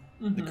time,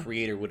 the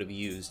creator would have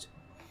used?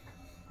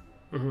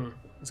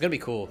 It's gonna be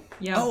cool.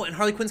 Yeah. Oh, and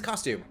Harley Quinn's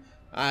costume.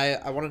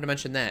 I wanted to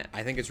mention that.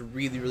 I think it's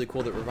really, really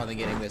cool that we're finally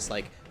getting this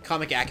like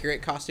comic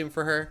accurate costume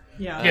for her.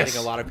 Yeah. I Yes.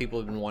 think a lot of people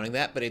have been wanting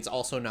that, but it's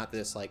also not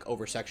this like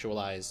over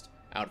sexualized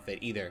outfit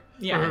either.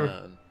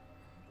 Yeah.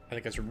 I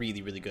think that's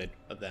really, really good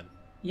of them.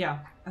 Yeah,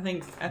 I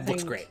think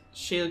Looks great.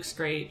 She looks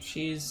great.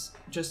 She's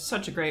just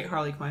such a great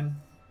Harley Quinn.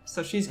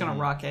 So she's gonna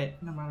rock it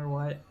no matter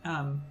what.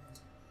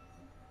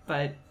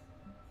 But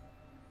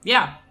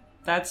yeah,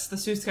 that's the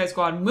Suicide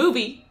Squad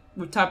movie.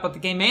 We've talked about the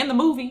game and the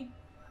movie.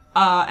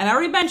 And I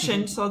already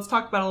mentioned, so let's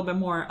talk about it a little bit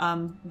more.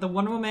 The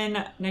Wonder Woman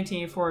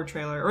 1984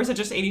 trailer, or is it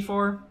just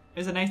 84?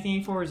 Is it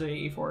 1984 or is it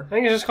 84? I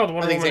think it's just called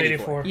Wonder I think Woman it's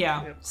 84. 84.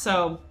 Yeah. Yep.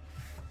 So,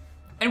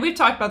 and we've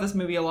talked about this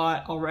movie a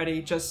lot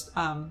already, just,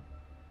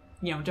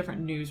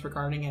 different news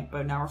regarding it,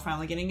 but now we're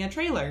finally getting a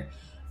trailer.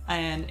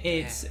 And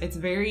it's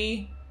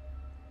very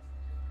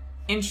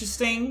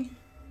interesting.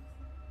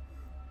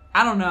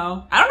 I don't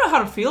know how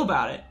to feel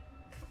about it.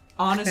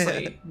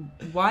 Honestly.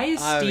 Why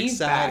is I'm Steve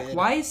back? excited.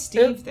 Why is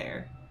Steve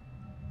there?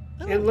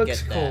 It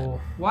looks get that.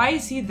 cool. Why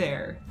is he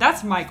there?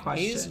 That's my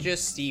question. He's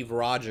just Steve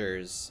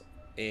Rogers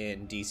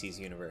in DC's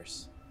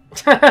universe.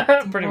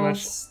 Pretty Oh,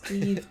 much.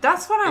 Steve.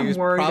 That's what He I'm was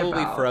worried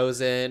probably about.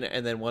 frozen,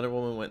 and then Wonder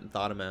Woman went and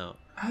thawed him out.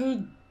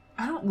 I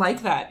don't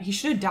like that. He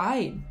should have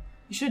died.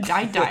 He should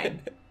have died.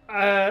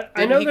 I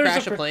Didn't know he there's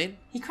crash a a plane?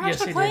 He crashed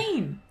Yes, a he did.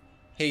 plane.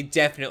 He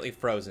definitely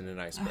frozen an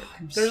iceberg.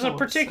 I'm There's so a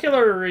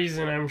particular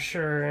reason, I'm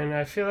sure, and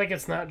I feel like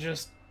it's not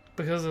just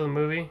because of the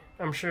movie.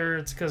 I'm sure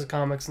it's because of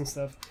comics and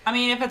stuff. upset. I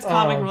mean, if it's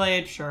comic Um,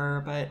 related,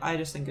 sure, but I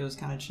just think it was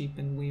kind of cheap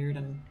and weird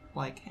and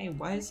like, hey,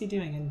 why is he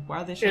doing and why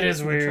are they showing It this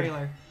is in weird. the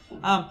trailer?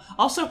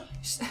 Also,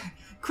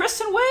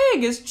 Kristen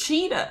Wiig is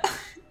Cheetah.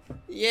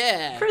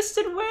 Yeah.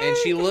 Kristen Wiig. And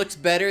she looks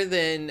better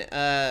than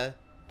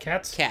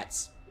Cats?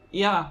 Cats.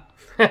 Yeah.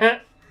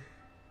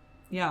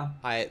 Yeah.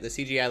 The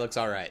CGI looks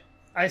all right.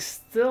 I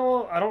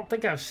don't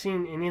think I've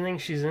seen anything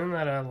she's in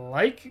that I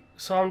like,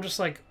 so I'm just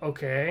like,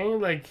 okay,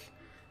 like,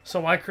 so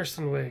why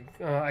Kristen Wiig?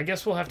 I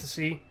guess we'll have to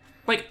see.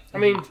 Like, I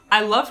mean,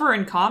 I love her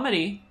in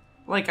comedy.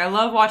 Like, I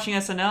love watching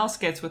SNL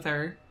skits with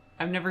her.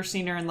 I've never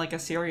seen her in like a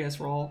serious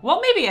role.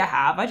 Well, maybe I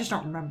have. I just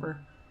don't remember.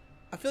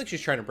 I feel like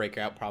she's trying to break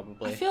out,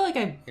 probably. I feel like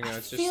You know,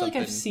 it's just I've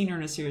something- seen her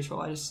in a serious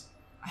role. I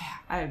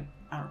don't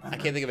remember. I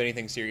can't think of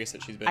anything serious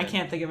that she's been I in.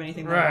 can't think of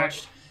anything that I Right.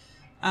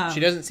 watched. She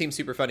doesn't seem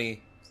super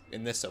funny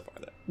in this so far,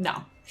 though.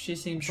 No, she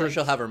seems I'm sure like,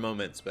 she'll have her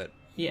moments, but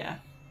yeah,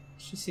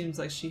 she seems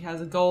like she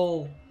has a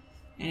goal,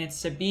 and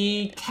it's to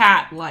be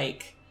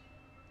cat-like,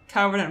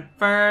 covered in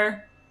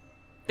fur,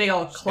 big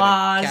old she's gonna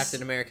claws.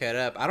 Captain America it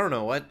up. I don't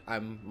know what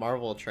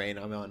Marvel train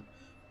I'm on,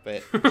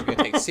 but she's gonna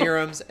take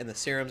serums, and the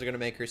serums are gonna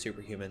make her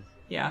superhuman.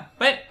 Yeah,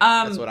 but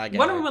That's what I gather.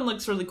 Wonder Woman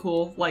looks really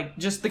cool. Like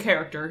just the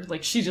character,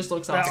 like she just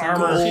looks That awesome.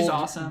 armor. She's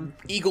awesome,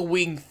 Eagle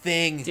wing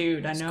thing,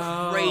 dude. I It's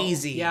know,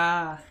 crazy.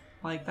 Yeah,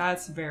 like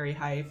that's very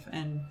hype,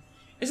 and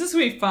it's just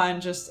gonna be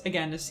fun. Just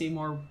again to see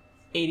more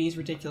 '80s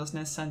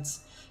ridiculousness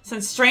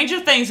since Stranger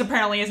Things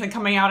apparently isn't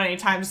coming out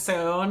anytime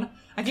soon.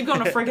 I keep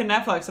going to friggin'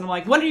 Netflix and I'm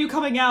like, when are you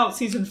coming out?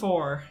 Season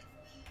 4.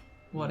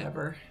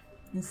 Whatever.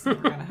 It's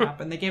never gonna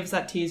happen. They gave us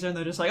that teaser and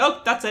they're just like,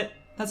 oh, that's it.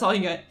 That's all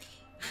you get.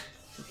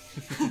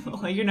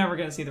 Like, you're never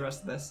gonna see the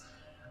rest of this.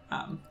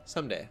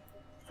 Someday.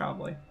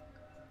 Probably.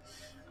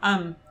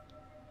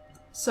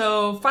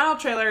 So final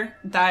trailer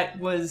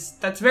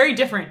that's very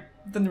different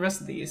than the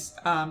rest of these,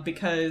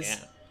 because Yeah.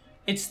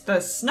 it's the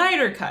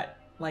Snyder Cut.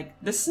 Like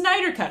the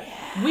Snyder Cut.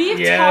 We've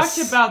Yes.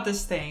 talked about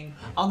this thing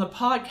on the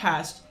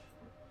podcast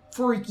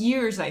for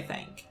years, I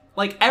think.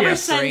 Like ever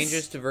Yes. since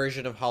Strangest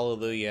version of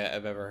Hallelujah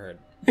I've ever heard.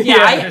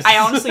 yeah, Yes. I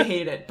honestly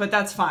hate it, but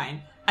that's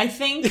fine. I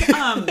think like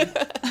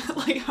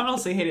I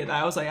honestly hated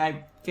that. I was like,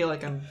 I feel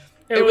like I'm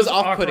It was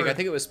off-putting. awkward. I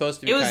think it was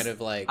supposed to be It was- kind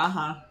of like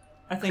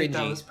I think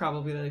that cringy. was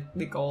probably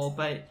the goal,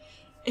 but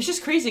it's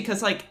just crazy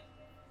because like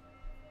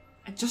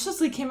Justice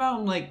League came out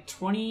in like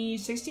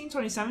 2016,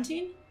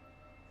 2017,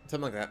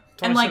 something like that.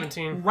 and like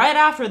 2017. right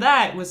after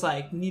that was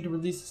like we need to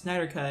release the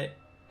Snyder Cut,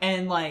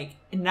 and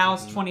now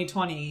it's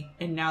 2020,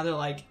 and now they're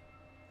like,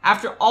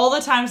 after all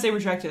the times they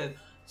rejected it,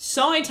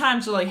 so many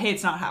times they're like, hey,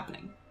 it's not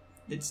happening,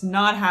 it's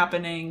not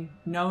happening,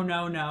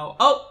 no,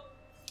 oh,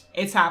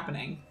 it's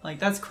happening. Like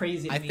that's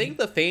crazy to I me. think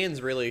the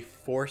fans really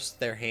forced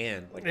their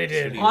hand. Like They the did.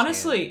 studio's hand.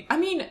 Honestly, I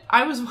mean,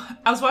 I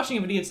was watching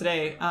a video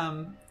today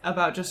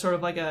about just sort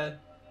of like a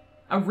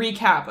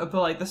recap of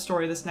like the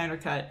story of the Snyder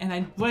Cut,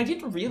 and what I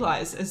didn't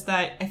realize is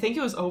that I think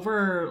it was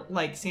over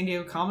like San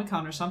Diego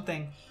Comic-Con or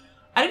something.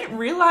 I didn't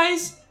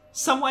realize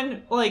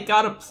someone like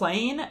got a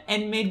plane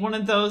and made one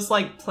of those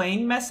like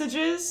plane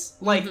messages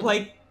like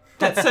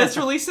that says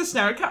release the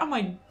Snyder Cut. I'm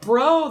like,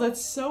 bro,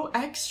 that's so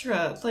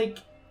extra. Like,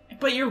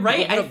 but you're right.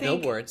 They put I up think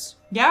billboards.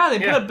 yeah, they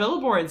put Yeah. up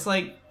billboards.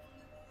 Like,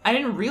 I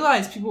didn't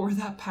realize people were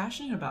that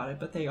passionate about it,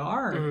 but they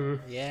are.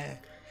 Mhm. Yeah.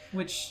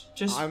 Which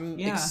just I'm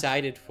yeah.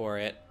 excited for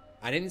it.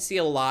 I didn't see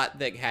a lot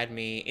that had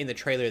me in the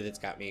trailer that's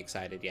got me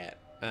excited yet.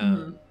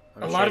 Mm-hmm.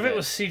 I'm A sure lot of it that-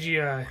 was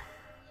CGI.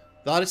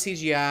 a lot of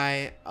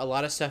CGI, a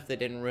lot of stuff that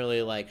didn't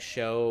really like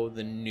show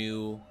the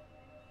new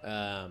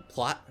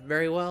plot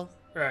very well,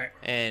 Right.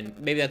 and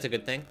maybe that's a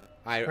good thing.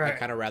 I Right.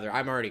 kind of rather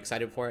I'm already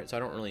excited for it, so I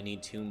don't really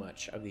need too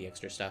much of the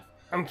extra stuff.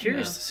 I'm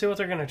curious Yeah. to see what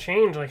they're gonna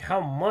change. Like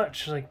how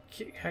much? Like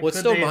how What's could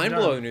still they have mind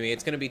done? blowing to me?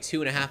 It's going to be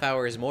 2.5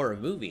 hours more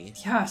of movie.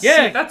 Yeah, Yeah,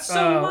 sick. That's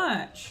so uh,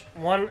 much.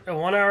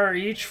 1 hour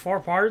each,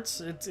 4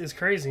 parts. It's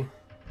crazy.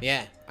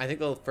 Yeah, I think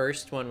the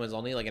first one was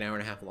only like an hour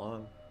and a half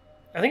long.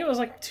 I think it was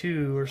like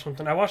 2 or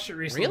something. I watched it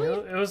recently.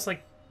 Really? It was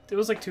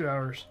like 2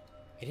 hours.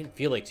 It didn't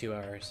feel like 2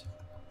 hours.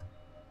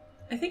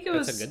 I think it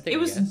That's was a good thing, it I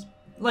was guess.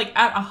 like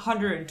at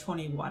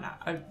 121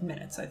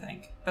 minutes. I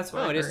think that's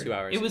what. Oh, I it is heard. 2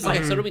 hours. It was okay,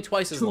 like so it'll be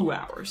twice as 2 long.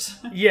 hours.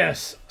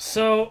 Yes.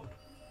 So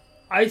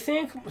I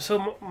think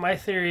so. My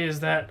theory is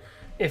that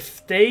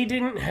if they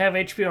didn't have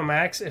HBO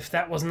Max, if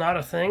that was not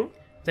a thing,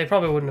 they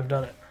probably wouldn't have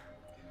done it.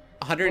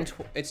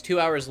 It's 2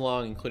 hours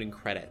long, including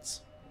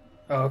credits.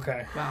 Oh,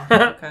 okay. Wow.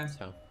 Okay.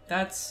 So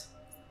That's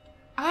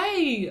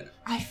I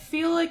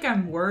feel like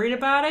I'm worried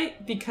about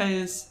it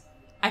because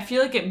I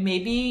feel like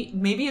maybe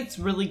it's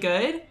really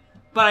good,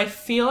 but I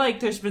feel like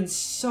there's been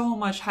so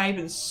much hype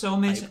and so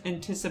much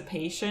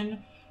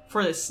anticipation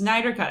for the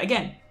Snyder Cut.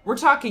 Again, we're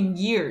talking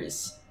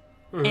years.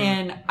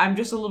 And I'm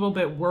just a little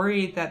bit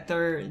worried that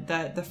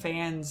the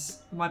fans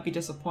might be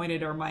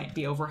disappointed or might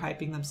be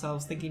overhyping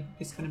themselves, thinking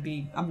it's going to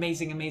be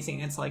amazing.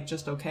 It's like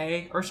just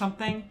okay or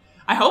something.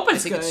 I hope I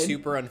it's think good. it's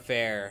super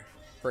unfair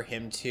for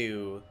him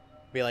to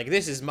be like,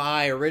 "This is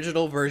my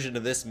original version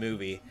of this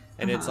movie,"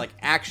 and it's like,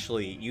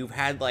 actually, you've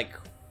had like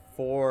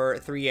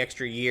 3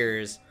 extra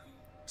years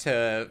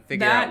to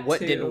figure That out what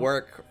too. didn't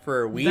work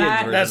for Whedon's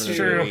That version That's of the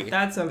true. movie.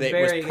 That's a that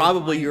very was good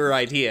probably point. your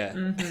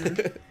idea.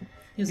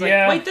 He's like,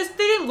 Yeah. wait, they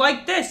didn't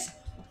like this.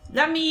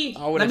 Let me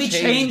I would've change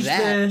changed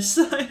that." this.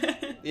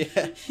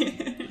 Yeah.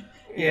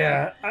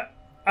 Yeah,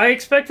 I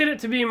expected it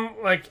to be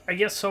like, I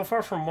guess so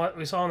far from what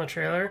we saw in the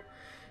trailer,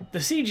 the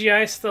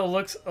CGI still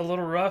looks a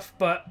little rough,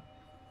 but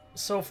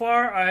so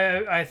far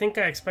I think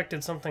I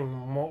expected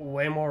something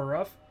way more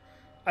rough.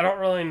 I don't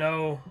really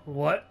know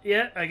what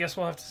yet. I guess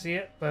we'll have to see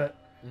it, but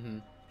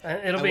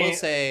it'll I be will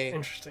say,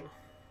 interesting.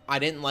 I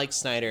didn't like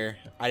Snyder.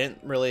 I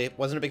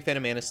wasn't a big fan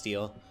of Man of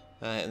Steel,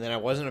 and then I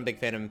wasn't a big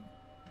fan of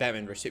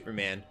Batman vs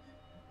Superman.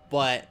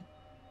 But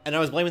and I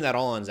was blaming that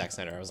all on Zack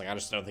Snyder. I was like, I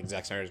just don't think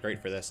Zack Snyder is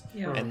great for this.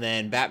 Yeah. And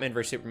then Batman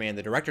vs Superman,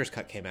 the director's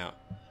cut came out,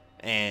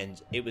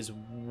 and it was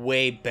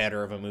way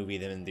better of a movie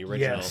than the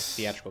original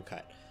theatrical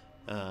cut.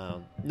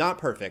 Not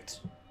perfect,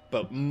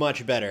 but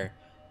much better.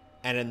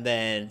 And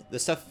then the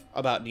stuff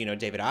about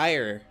David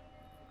Ayer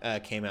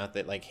came out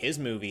that like his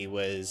movie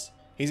was.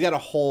 He's got a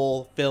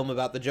whole film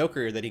about the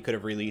Joker that he could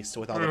have released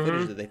with all the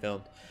footage that they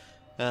filmed.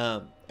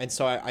 And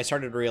so I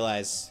started to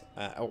realize,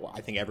 I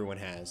think everyone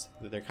has,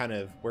 that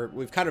they're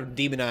we've kind of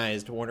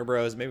demonized Warner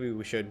Bros. Maybe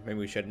we should, maybe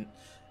we shouldn't.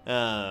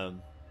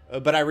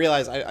 But I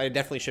realized I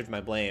definitely shifted my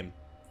blame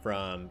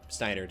from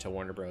Snyder to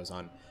Warner Bros.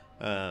 On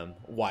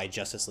why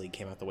Justice League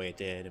came out the way it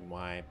did and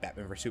why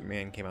Batman vs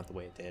Superman came out the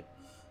way it did.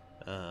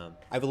 I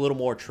have a little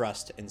more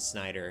trust in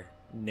Snyder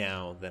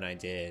now than I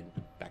did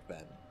back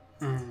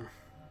then.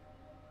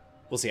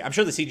 We'll see. I'm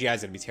sure the CGI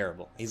is going to be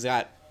terrible. He's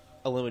got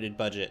a limited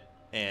budget.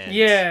 And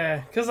yeah,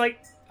 because like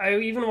I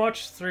even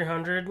watched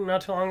 300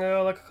 not too long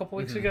ago, like a couple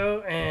weeks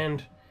ago,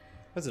 and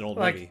that's an old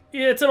like movie.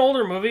 yeah, it's an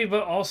older movie,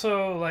 but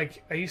also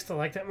like I used to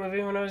like that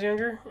movie when I was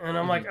younger, and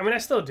I'm like, I mean, I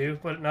still do,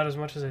 but not as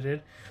much as I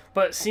did.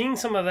 But seeing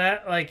some of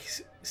that like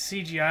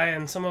CGI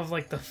and some of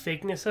like the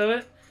fakeness of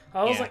it,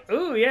 I was like,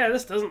 oh yeah,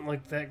 this doesn't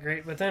look that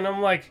great. But then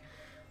I'm like,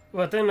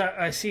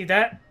 I see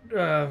that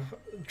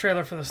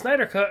trailer for the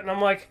Snyder Cut, and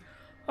I'm like,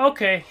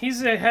 okay,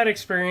 he's had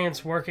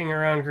experience working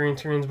around green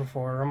screens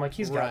before. I'm like,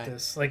 he's got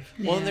this. Like,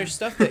 well, and there's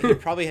stuff that he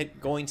probably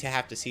going to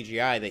have to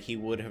CGI that he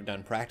would have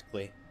done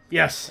practically.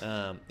 yes,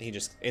 He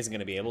just isn't going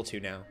to be able to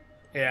now.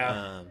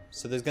 yeah,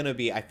 So there's going to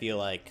be, I feel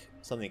like,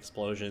 some of the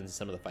explosions,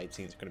 some of the fight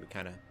scenes are going to be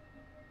kind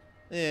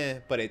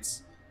of, but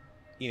it's,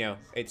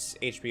 it's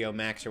HBO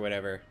Max or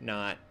whatever,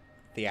 not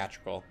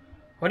theatrical.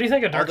 What do you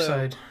think of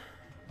Darkseid?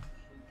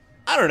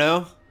 I don't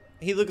know.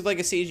 He looked like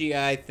a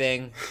CGI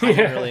thing. I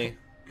didn't really.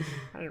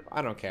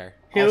 I don't care.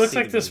 He I'll looks see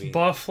like the this movie.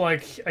 buff,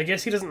 like, I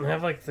guess he doesn't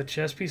have, like, the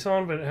chest piece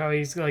on, but how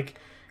he's, like,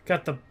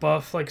 got the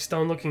buff, like,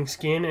 stone-looking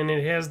skin, and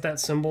it has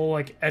that symbol,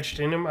 like, etched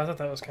in him. I thought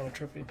that was kind of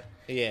trippy.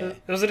 Yeah.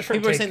 It was a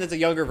different People are take. saying that's a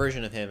younger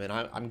version of him, and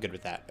I'm good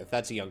with that. If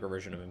that's a younger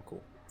version of him,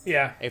 cool.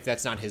 Yeah. If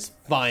that's not his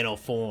final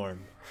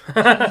form.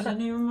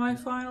 Isn't even my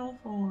final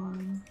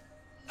form.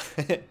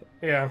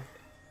 Yeah.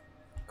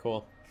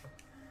 Cool.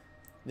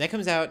 And that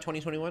comes out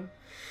 2021?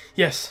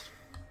 Yes.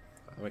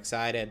 I'm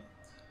excited.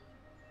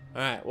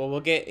 All right. Well,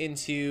 we'll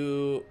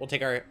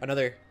take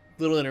another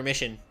little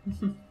intermission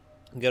and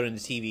go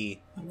into TV.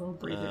 My little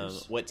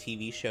breathers. What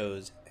TV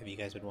shows have you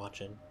guys been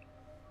watching?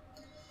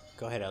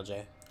 Go ahead,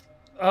 LJ.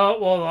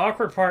 Well, the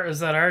awkward part is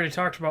that I already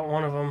talked about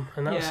one of them,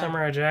 and that was Yeah.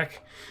 Samurai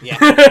Jack.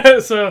 Yeah.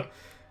 So, And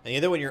the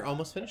other one you're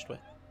almost finished with.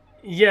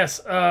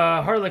 yes,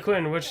 Harley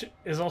Quinn, which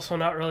is also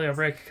not really a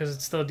break because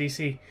it's still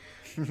DC.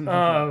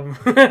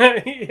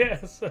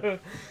 Yeah, so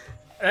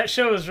that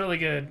show is really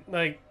good.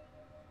 Like,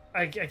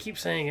 I keep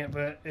saying it,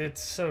 but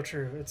it's so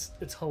true.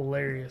 It's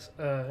hilarious,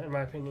 in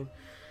my opinion.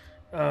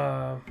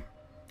 Yeah,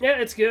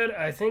 it's good.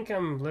 I think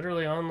I'm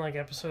literally on like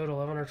episode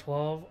 11 or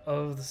 12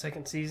 of the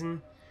second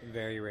season.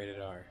 Very rated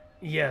R.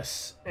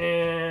 Yes,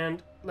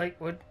 and like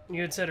what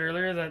you had said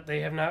earlier, that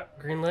they have not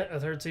greenlit a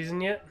third season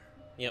yet.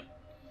 Yep.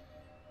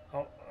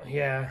 Oh,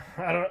 yeah.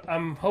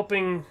 I'm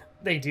hoping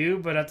they do,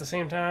 but at the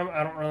same time,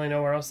 I don't really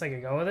know where else they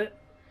could go with it.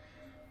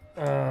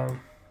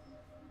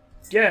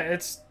 Yeah,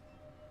 it's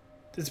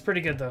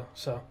pretty good though.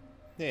 So.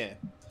 Yeah.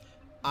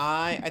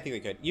 I think they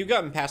could. You've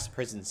gotten past the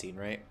prison scene,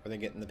 right? Where they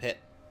get in the pit.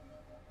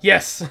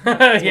 Yes. It's one of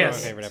my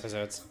Yes. favorite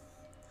episodes.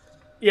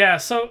 Yeah.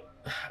 So,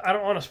 I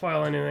don't want to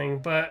spoil anything,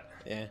 but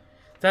Yeah.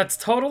 that's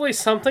totally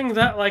something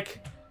that like,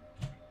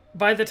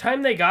 by the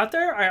time they got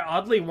there, I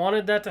oddly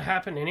wanted that to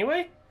happen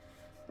anyway.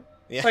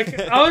 Yeah. Like,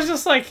 I was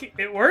just like,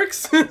 it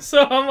works.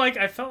 So I'm like,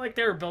 I felt like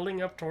they were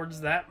building up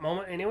towards that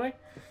moment anyway.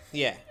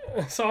 Yeah.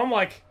 So I'm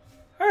like,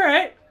 all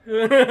right.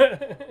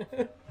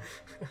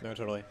 No,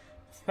 totally.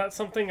 It's not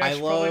something I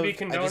should probably be I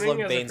condoning just love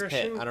as Bane's a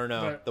Christian. pit. I don't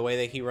know. but- The way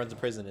that he runs a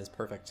prison is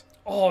perfect.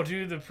 oh,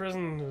 dude, the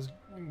prison was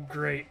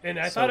great. And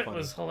I So thought it funny.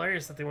 was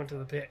hilarious that they went to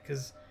the pit,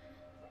 because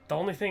the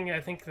only thing I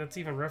think that's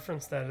even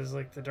referenced that is,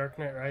 like, The Dark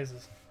Knight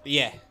Rises.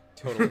 Yeah.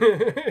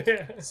 Totally.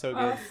 Yeah. So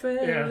I good. fell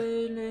Yeah.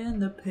 in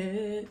the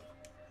pit.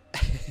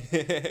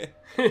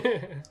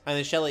 And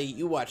then Shelly,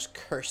 you watched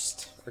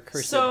Cursed or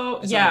Cursed.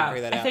 So I still haven't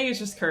figured yeah, that I out. think it's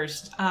just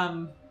Cursed.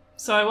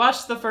 So I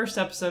watched the first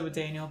episode with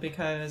Daniel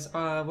because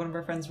one of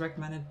our friends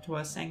recommended to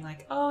us, saying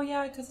like, "Oh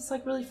yeah, because it's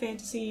like really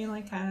fantasy and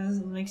like kind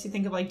of makes you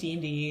think of like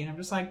D&D," and I'm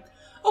just like,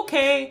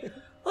 "Okay,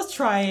 let's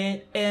try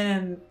it."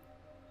 And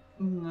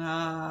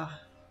No.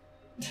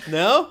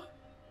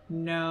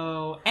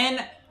 no,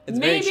 and It's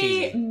very maybe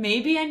cheesy.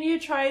 maybe I need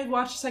to try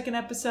watch the second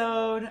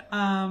episode.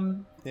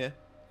 Yeah.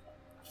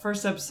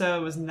 First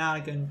episode was not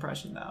a good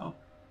impression though.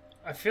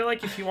 I feel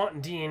like if you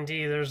want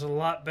D&D, there's a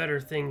lot better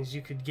things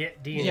you could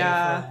get D&D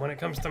Yeah. from when it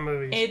comes to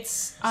movies.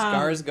 It's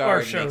Skarsgård or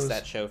makes shows.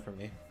 that show for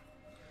me.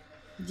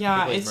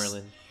 yeah, He plays it's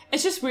Merlin.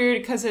 it's just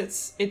weird because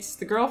it's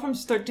the girl from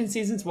 13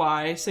 Seasons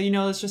Why, so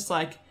it's just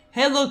like,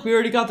 hey, look, we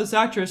already got this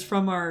actress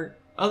from our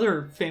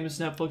other famous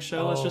Netflix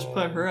show. Let's just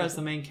put her as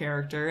the main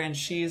character, and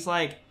she's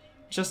like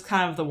just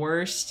kind of the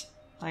worst.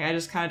 Like, I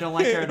just kind of don't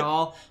like her at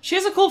all. She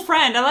has a cool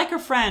friend. I like her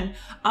friend.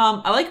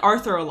 I like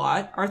Arthur a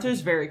lot.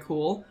 Arthur's very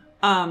cool.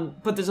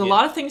 But there's a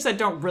lot of things that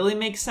don't really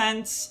make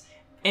sense.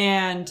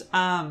 And,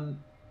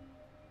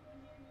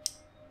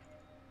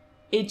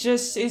 it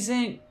just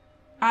isn't...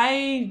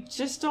 I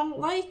just don't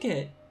like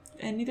it.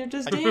 And neither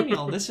does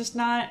Daniel. It's just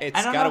not... I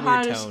don't know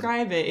how to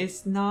describe it.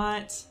 It's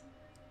not...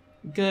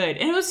 good.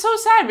 And it was so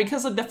sad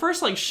because like the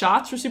first like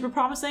shots were super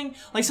promising.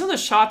 Like some of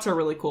the shots are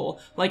really cool,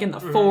 like in the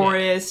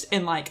forest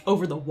and like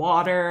over the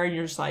water, and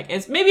you're just like,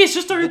 it's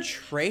just the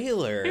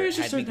trailer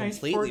had me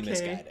completely 4K.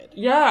 misguided.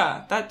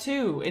 Yeah, that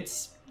too.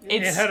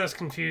 It had us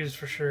confused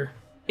for sure.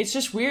 It's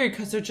just weird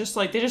because they're just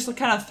like, they just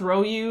kind of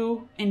throw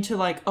you into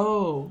like,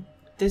 oh,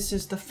 this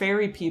is the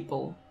fairy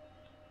people,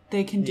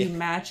 they can do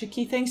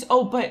magic-y things.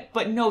 Oh,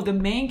 but no, the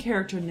main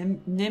character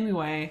Nimue,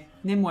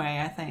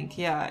 I think,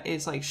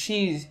 is like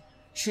she's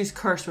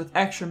cursed with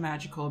extra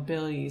magical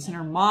abilities, and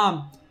her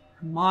mom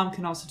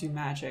can also do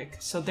magic.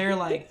 So they're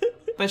like,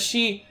 but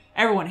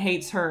everyone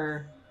hates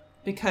her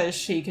because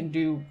she can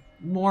do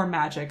more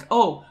magic.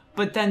 Oh,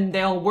 but then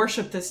they'll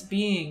worship this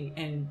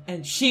being,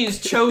 and she's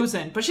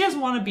chosen, but she doesn't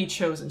want to be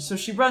chosen, so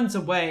she runs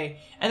away,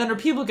 and then her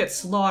people get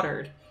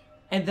slaughtered,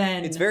 and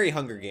then it's very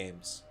Hunger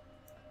Games.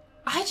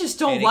 I just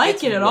don't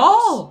like it at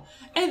all.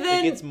 And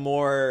then it gets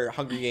more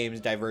Hunger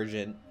Games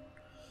divergent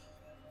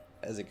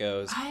as it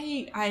goes.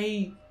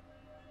 I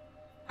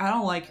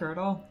don't like her at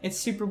all. It's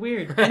super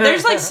weird. And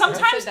there's like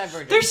sometimes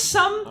there's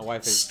some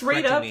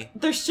straight up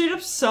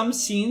some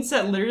scenes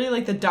that literally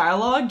like the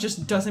dialogue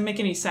just doesn't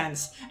make any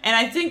sense. And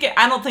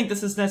I don't think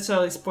this is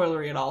necessarily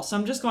spoilery at all. So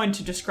I'm just going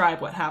to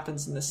describe what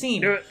happens in the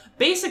scene. Do it.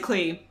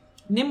 Basically,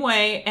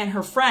 Nimue and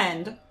her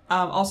friend,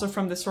 also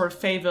from this sort of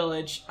Fey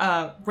village,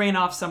 ran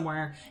off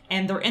somewhere,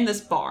 and they're in this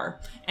bar,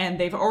 and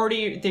they've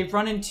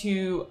run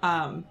into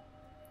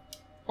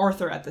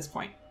Arthur at this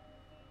point.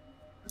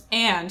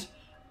 And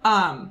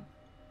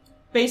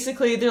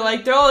basically they're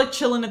all like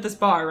chilling at this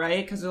bar,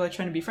 right? Because they're like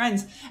trying to be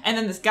friends. And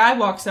then this guy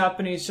walks up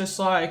and he's just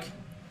like,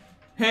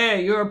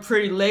 "Hey, you're a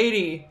pretty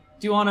lady.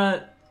 Do you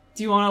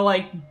wanna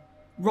like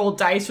roll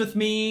dice with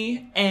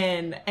me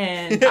and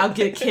I'll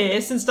get a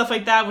kiss and stuff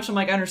like that?" Which I'm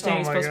like, I understand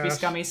he's supposed to be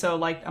scummy, so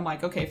like I'm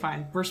like, okay,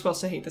 fine, we're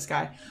supposed to hate this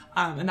guy,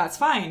 and that's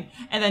fine.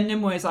 And then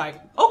Nimue's like,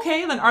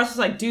 okay, and then Arthur's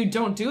like, dude,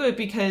 don't do it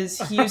because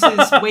he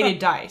uses weighted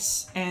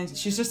dice, and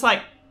she's just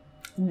like,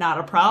 not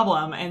a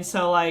problem. And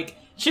so like,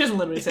 she doesn't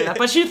literally say that,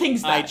 but she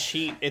thinks that I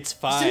cheat, it's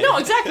fine. So, no,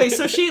 exactly.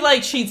 So she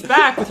like cheats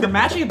back with her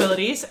magic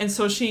abilities, and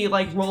so she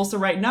like rolls the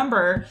right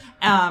number,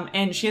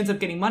 and she ends up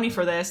getting money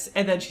for this.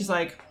 And then she's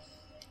like,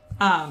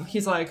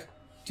 he's like,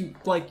 "Do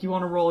like you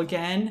want to roll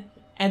again?"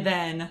 And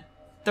then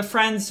the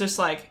friend's just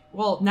like,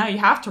 "Well, now you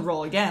have to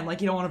roll again.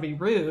 Like you don't want to be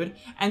rude."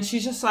 And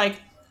she's just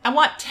like, "I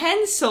want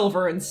 10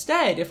 silver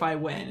instead if I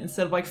win,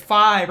 instead of like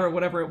 5 or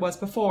whatever it was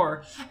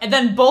before." And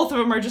then both of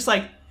them are just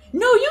like,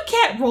 "No, you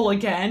can't roll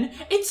again."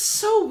 It's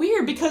so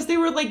weird because they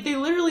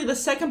literally the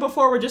second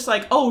before were just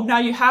like, "Oh, now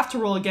you have to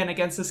roll again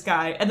against this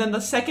guy." And then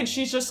the second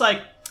she's just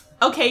like,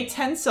 "Okay,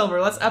 10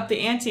 silver, let's up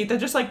the ante." They're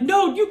just like,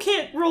 "No, you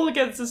can't roll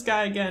against this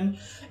guy again."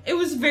 It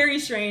was very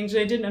strange.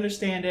 I didn't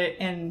understand it.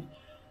 And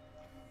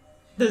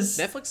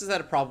Netflix has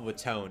had a problem with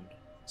tone,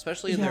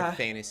 especially in their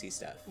fantasy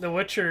stuff. The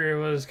Witcher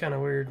was kind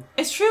of weird.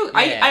 It's true.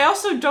 Yeah. I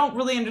also don't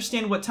really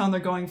understand what tone they're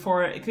going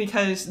for,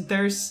 because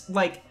there's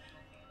like,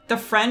 the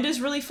friend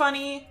is really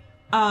funny.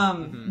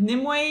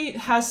 Nimue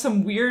has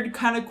some weird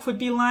kind of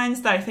quippy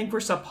lines that I think we're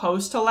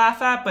supposed to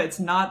laugh at, but it's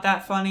not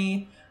that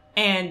funny.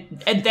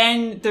 And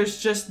then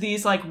there's just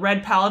these like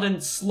red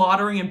paladins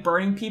slaughtering and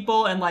burning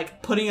people and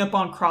like putting up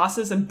on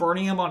crosses and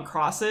burning them on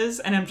crosses,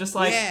 and I'm just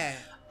like,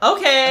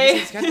 okay.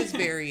 It's got this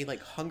very like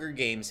Hunger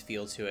Games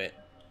feel to it,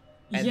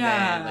 and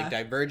then like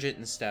Divergent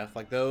and stuff,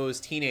 like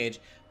those teenage.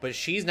 But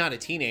she's not a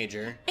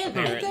teenager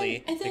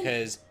apparently, and then,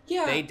 because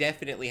they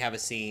definitely have a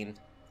scene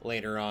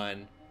later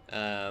on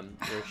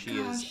where she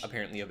is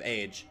apparently of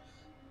age,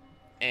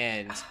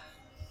 and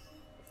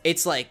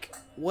it's like,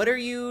 what are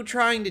you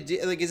trying to do?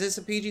 Like, is this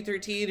a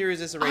PG-13 or is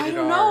this a rated R? I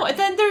don't know. And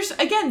then there's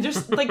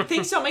just like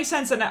things don't make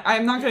sense, and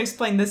I'm not going to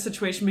explain this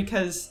situation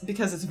because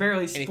it's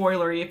very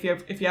spoilery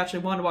if you actually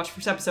want to watch the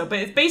first episode. But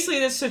it's basically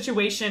this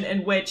situation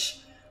in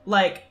which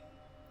like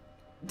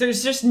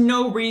there's just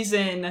no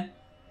reason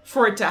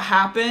for it to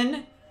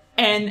happen,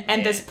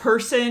 and this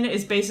person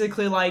is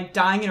basically like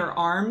dying in her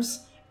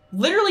arms.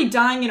 Literally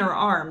dying in her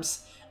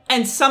arms,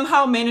 and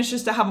somehow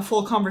manages to have a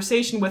full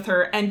conversation with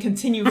her and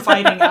continue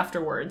fighting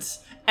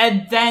afterwards,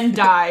 and then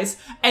dies.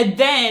 And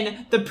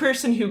then the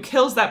person who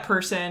kills that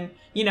person,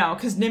 you know,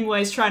 because Nimue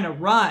is trying to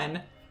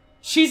run,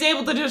 she's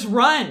able to just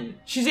run.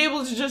 She's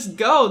able to just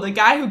go. The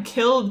guy who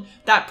killed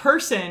that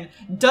person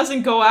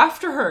doesn't go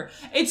after her.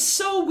 It's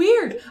so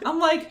weird. I'm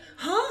like,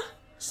 huh?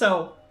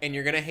 So. And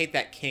you're gonna hate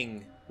that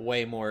king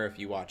way more if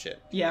you watch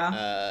it.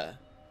 Yeah.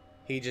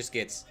 He just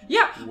gets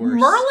worse.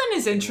 Merlin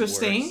is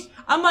interesting. Worse.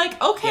 I'm like,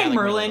 okay, like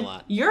Merlin,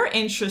 you're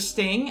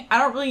interesting. I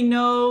don't really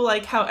know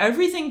like how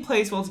everything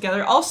plays well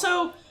together.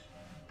 Also,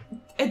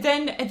 and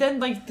then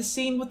like the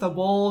scene with the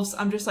wolves,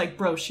 I'm just like,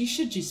 bro, she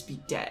should just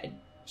be dead.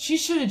 she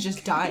should have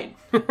just died.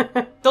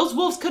 Those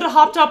wolves could have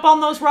hopped up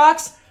on those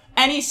rocks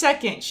any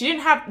second. They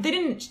shouldn't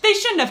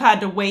have had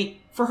to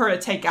wait for her to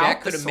take out the sword.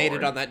 Jack could have made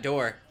it on that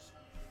door.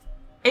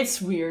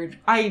 It's weird.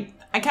 I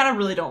kind of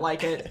really don't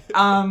like it.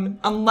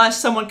 Unless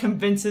someone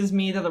convinces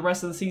me that the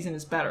rest of the season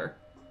is better.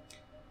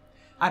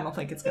 I don't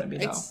think it's going to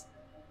be, though.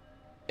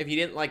 If you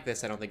didn't like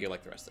this, I don't think you'll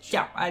like the rest of the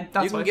show. Yeah,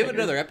 that's you can what I give it figured.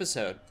 another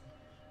episode.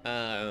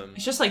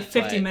 It's just like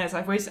 50 minutes.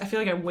 I feel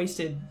like I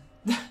wasted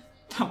that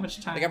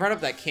much time. Like I brought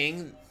up that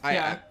King.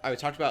 Yeah. I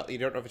talked about, you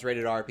don't know if it's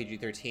rated R or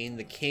PG-13.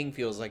 The King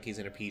feels like he's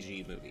in a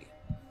PG movie.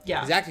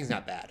 Yeah. His acting's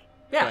not bad.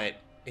 Yeah. But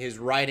his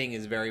writing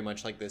is very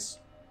much like this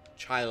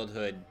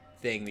childhood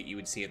thing that you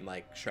would see in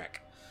like Shrek.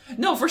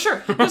 No, for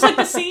sure. There's like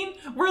the scene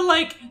where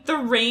like the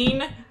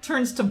rain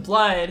turns to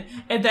blood,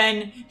 and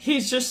then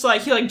he's just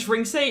like he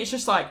drinks it. It's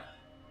just like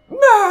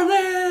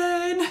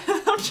Merlin.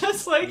 I'm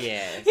just like,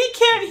 Yeah. He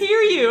can't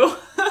hear you.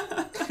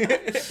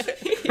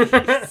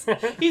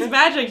 he's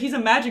magic. He's a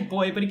magic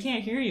boy, but he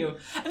can't hear you.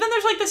 And then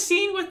there's like the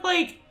scene with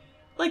like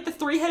the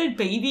 3-headed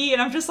baby,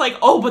 and I'm just like,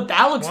 oh, but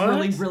that looks What?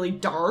 really, really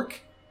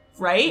dark,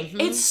 right? Mm-hmm.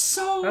 It's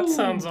so. That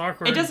sounds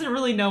awkward. It doesn't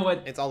really know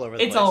what. It's all over the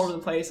place. It's all over the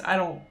place. I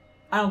don't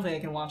think I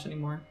can watch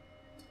anymore.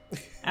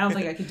 I don't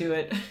think I could do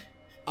it.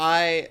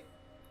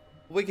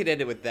 We could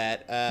end it with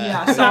that.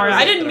 Yeah, sorry.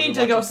 I didn't mean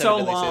to go so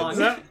long. Is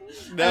that,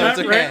 No, it's that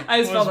okay. rant I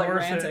just felt was like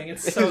worth it. ranting.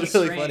 It's It so was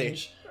really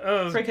strange.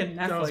 That was- Freaking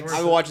that was Netflix. worth I've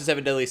it. been watching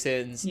Seven Deadly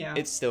Sins. Yeah.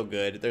 It's still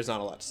good. There's not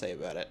a lot to say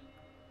about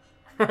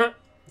it.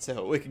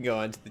 So we can go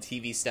on to the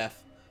TV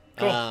stuff.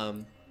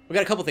 Cool. We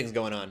got a couple things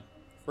going on.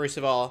 First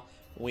of all,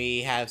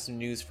 we have some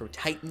news for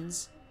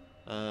Titans,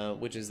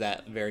 which is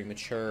that very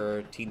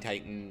mature Teen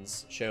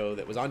Titans show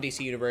that was on DC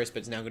Universe, but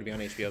it's now going to be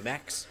on HBO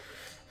Max.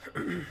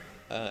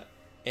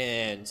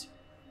 And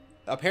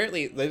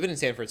apparently, they've been in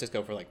San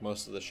Francisco for like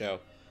most of the show,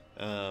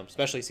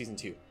 especially season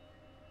 2.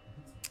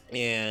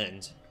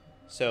 And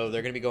so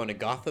they're going to be going to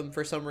Gotham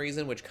for some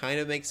reason, which kind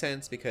of makes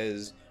sense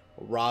because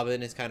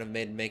Robin is kind of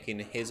making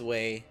his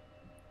way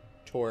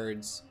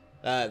towards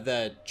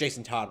the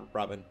Jason Todd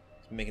Robin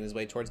is making his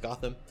way towards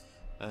Gotham,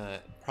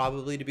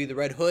 probably to be the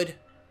Red Hood.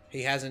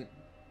 He hasn't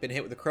been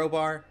hit with a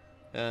crowbar,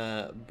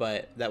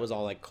 but that was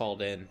all like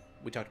called in.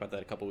 We talked about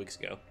that a couple weeks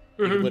ago.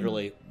 You could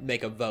literally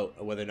make a vote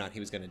of whether or not he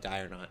was going to die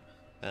or not.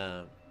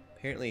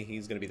 Apparently,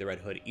 he's going to be the Red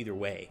Hood either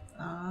way.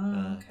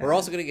 Oh, okay. We're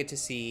also going to get to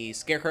see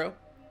Scarecrow,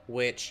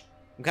 which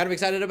I'm kind of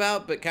excited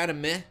about, but kind of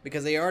meh,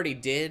 because they already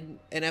did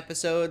an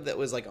episode that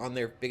was like on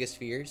their biggest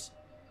fears.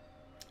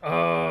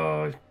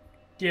 Oh,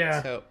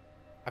 yeah. So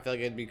I feel like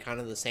it'd be kind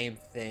of the same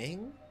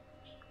thing.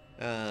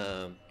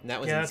 And that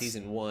was Yeah, in that's-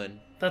 season 1.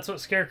 That's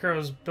what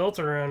Scarecrow's built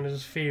around,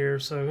 is fear,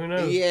 so who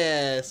knows?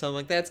 Yeah, so I'm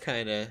like, that's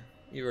kind of...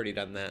 You've already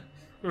done that.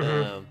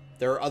 Mhm.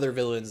 There are other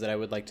villains that I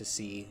would like to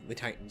see the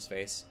Titans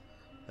face.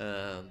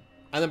 And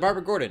then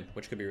Barbara Gordon,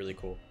 which could be really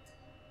cool.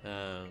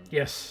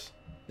 Yes.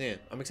 Yeah,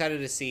 I'm excited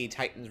to see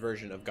Titans'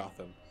 version of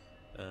Gotham.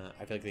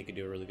 I feel like they could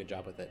do a really good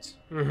job with it.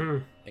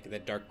 Mm-hmm. Like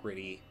that dark,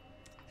 gritty...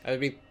 That would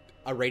be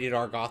a rated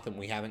R Gotham.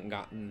 We haven't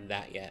gotten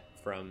that yet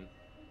from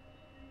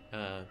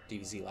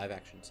DVC live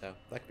action, so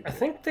that could be I cool.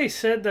 think they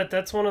said that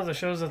that's one of the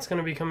shows that's going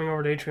to be coming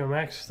over to HBO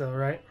Max still,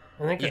 right?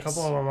 I think Yes. a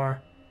couple of them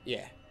are.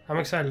 Yeah. I'm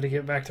excited to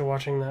get back to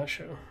watching that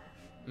show.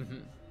 Mm-hmm.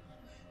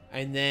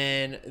 And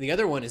then the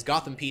other one is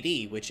Gotham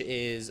PD, which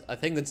is a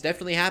thing that's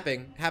definitely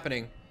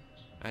happening.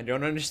 I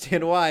don't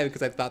understand why,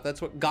 because I thought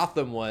that's what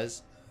Gotham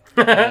was.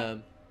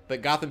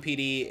 But Gotham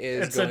PD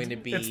is going to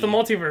be... It's the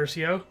multiverse,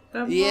 yo.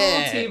 The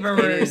Yeah, it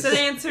multiverse. is. It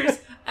answers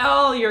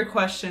all your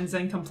questions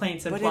and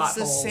complaints and But plot it's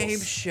the holes. same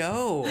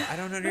show. I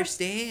don't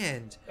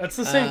understand. That's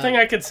the same thing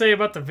I could say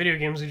about the video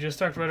games we just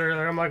talked about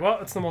earlier. I'm like, well,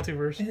 it's the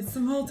multiverse. It's the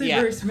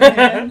multiverse,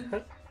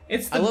 man.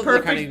 It's I the love that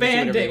they're perfect kinda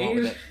doing whatever they want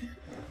band-aid.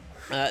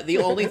 with it. The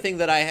only thing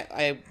that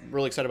I'm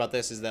really excited about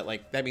this is that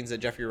like that means that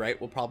Jeffrey Wright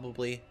will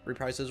probably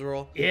reprise his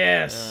role.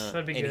 Yes,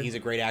 that'd be and good. he's a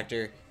great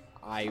actor.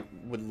 I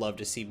would love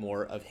to see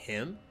more of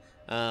him.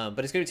 But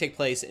it's going to take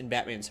place in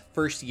Batman's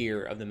first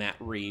year of the Matt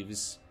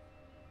Reeves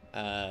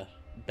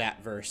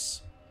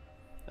Batverse.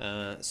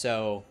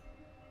 So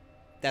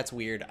that's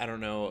weird. I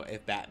don't know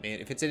if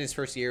if it's in his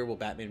first year, will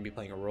Batman be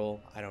playing a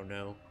role? I don't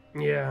know.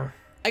 Yeah.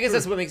 I guess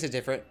that's what makes it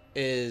different,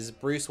 is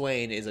Bruce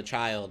Wayne is a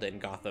child in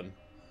Gotham.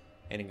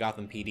 And in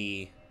Gotham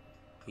PD,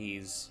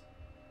 he's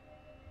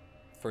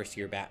first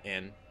year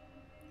Batman.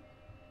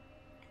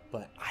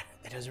 But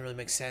it doesn't really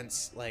make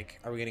sense. Like,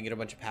 are we going to get a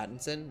bunch of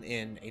Pattinson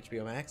in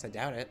HBO Max? I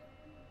doubt it.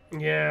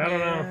 Yeah, I don't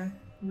know.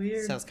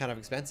 Weird. Sounds kind of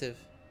expensive.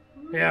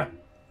 Yeah.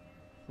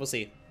 We'll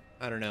see.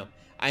 I don't know.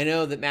 I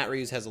know that Matt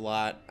Reeves has a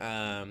lot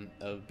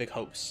of big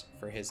hopes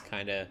for his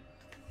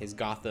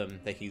Gotham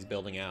that he's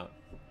building out.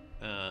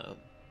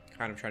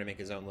 Kind of trying to make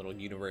his own little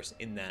universe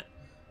in that,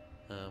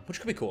 which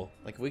could be cool.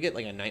 Like if we get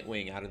like a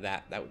Nightwing out of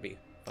that, that would be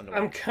fun to watch.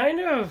 I'm kind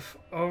of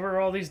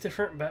over all these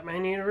different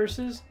Batman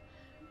universes,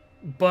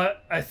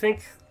 but I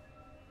think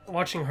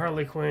watching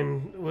Harley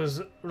Quinn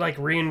was like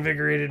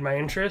reinvigorated my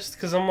interest,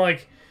 because I'm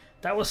like,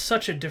 that was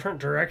such a different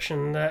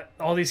direction that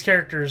all these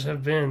characters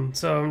have been.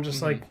 So I'm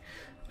just like,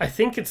 I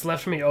think it's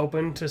left me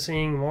open to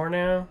seeing more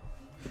now.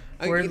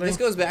 Weirdly. This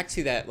goes back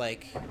to that,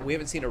 like, we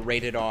haven't seen a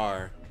rated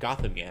R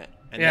Gotham yet,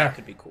 and Yeah. that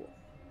could be cool.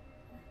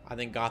 I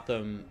think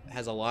Gotham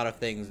has a lot of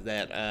things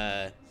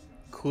that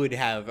could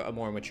have a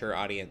more mature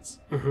audience,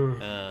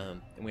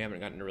 and we haven't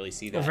gotten to really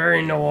see that. A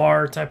very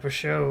noir type of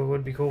show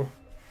would be cool.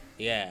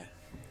 Yeah.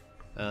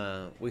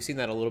 We've seen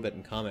that a little bit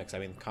in comics. I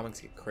mean,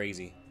 comics get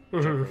crazy.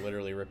 Joker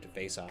literally ripped a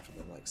face off and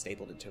then, like,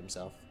 stapled it to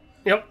himself.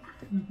 Yep.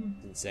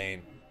 It's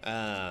insane.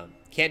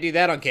 Can't do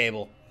that on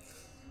cable.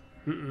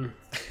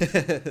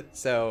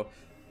 So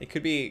it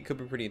could be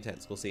pretty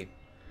intense. We'll see.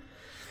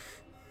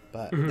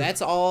 But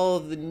that's all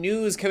the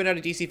news coming out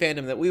of DC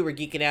fandom that we were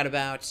geeking out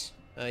about.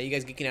 You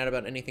guys geeking out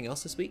about anything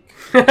else this week?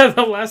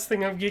 The last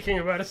thing I'm geeking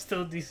about is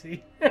still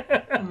DC.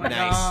 Oh my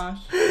Nice.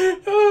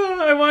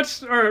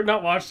 gosh.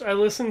 I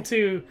listened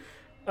to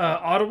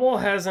Audible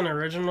has an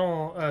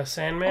original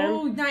Sandman.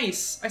 Oh,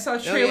 nice. I saw a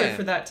trailer yeah.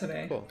 for that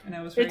today. Cool. And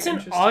I was very It's an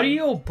interested.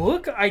 audio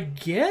book, I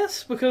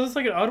guess, because it's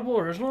like an Audible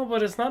original,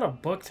 but it's not a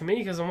book to me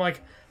because I'm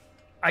like,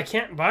 I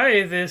can't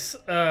buy this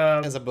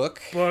As a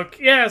book? book.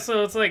 Yeah,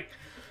 so it's like,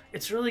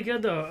 it's really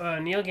good though.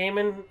 Neil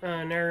Gaiman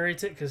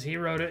narrates it because he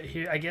wrote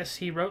it. I guess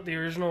he wrote the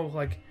original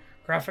like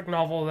graphic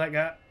novel that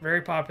got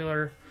very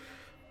popular.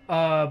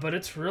 But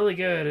it's really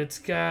good. It's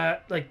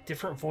got like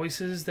different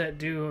voices that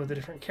do the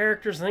different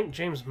characters. I think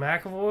James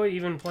McAvoy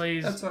even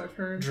plays That's what I've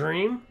heard.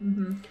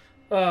 Dream.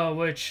 But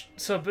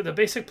the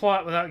basic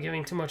plot, without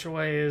giving too much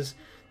away, is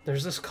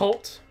there's this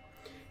cult,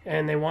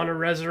 and they want to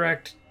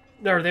resurrect,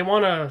 or they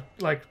want to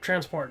like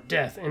transport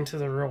death into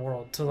the real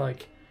world to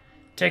like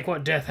take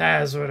what death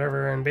has or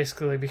whatever, and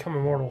basically become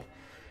immortal.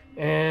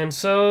 And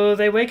so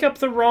they wake up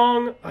the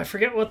wrong, I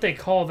forget what they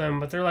call them,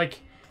 but they're like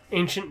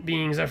ancient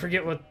beings. I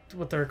forget what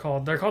they're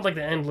called. They're called like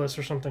the Endless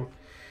or something.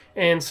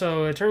 And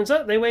so it turns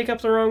out they wake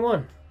up the wrong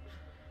one.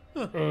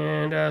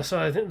 And so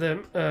I think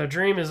the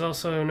Dream is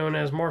also known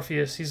as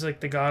Morpheus. He's like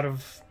the god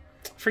of,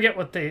 I forget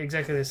what they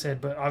said,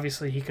 but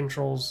obviously he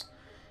controls,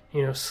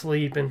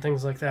 sleep and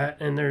things like that.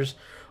 And there's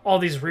all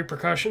these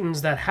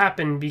repercussions that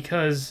happen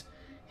because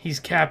he's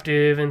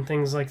captive and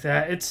things like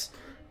that.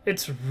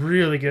 It's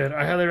really good.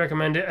 I highly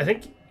recommend it. I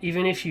think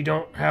even if you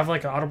don't have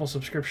like an Audible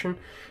subscription,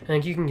 I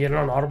think you can get it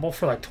on Audible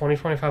for like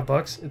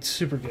 $20-$25. It's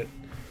super good.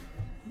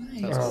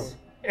 Nice.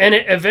 And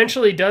it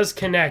eventually does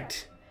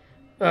connect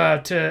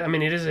it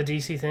is a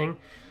DC thing,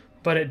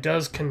 but it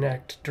does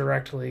connect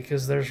directly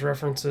because there's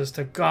references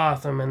to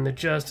Gotham and the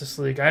Justice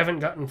League. I haven't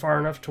gotten far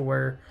enough to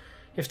where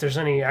if there's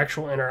any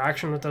actual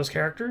interaction with those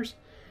characters,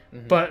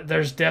 but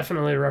there's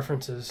definitely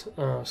references.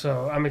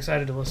 So I'm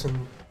excited to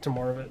listen to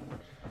more of it.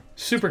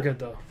 Super good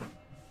though.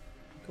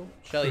 Cool.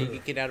 Shelly, you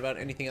geeking out about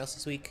anything else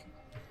this week?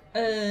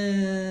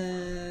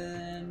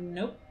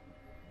 Nope.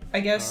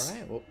 I guess. All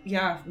right. Well,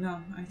 Yeah, no,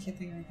 I can't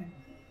think of anything.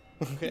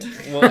 okay.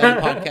 We'll end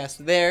the podcast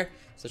there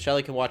so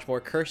Shelly can watch more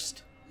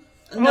Cursed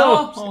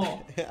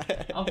No!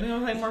 I'll be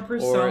playing more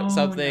Persona. or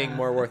something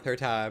more worth her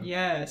time.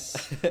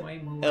 Yes. Way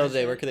more worth LJ,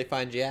 it. where can they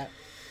find you at?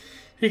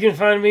 You can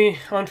find me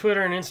on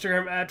Twitter and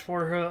Instagram at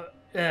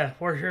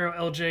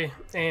WarHeroLJ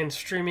and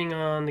streaming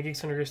on the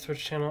Geeks Under Grace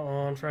Twitch channel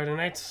on Friday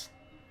nights.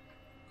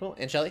 Cool.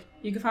 And Shelly?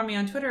 You can find me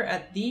on Twitter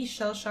at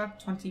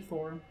TheShellShock24.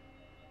 Cool.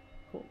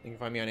 You can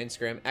find me on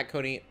Instagram at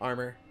Cody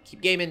Armor.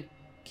 Keep gaming,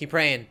 keep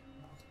praying,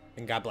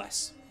 and God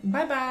bless.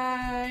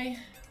 Bye-bye.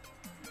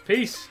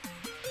 Peace.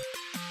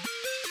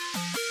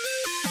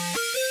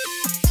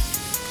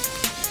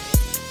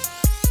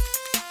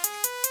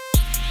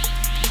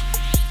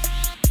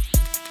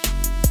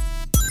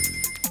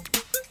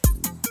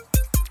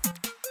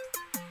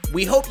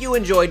 We hope you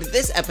enjoyed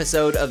this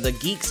episode of the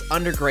Geeks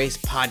Under Grace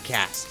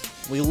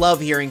podcast. We love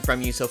hearing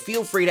from you, so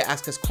feel free to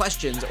ask us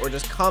questions or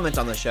just comment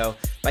on the show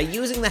by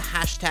using the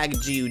hashtag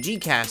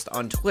GUGcast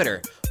on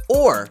Twitter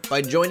or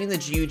by joining the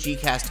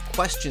GUGcast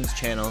questions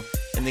channel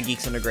in the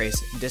Geeks Under Grace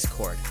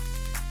Discord.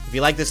 If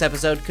you like this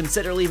episode,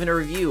 consider leaving a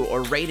review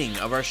or rating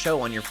of our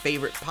show on your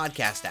favorite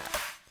podcast app.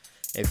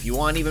 If you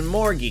want even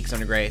more Geeks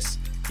Under Grace,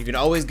 you can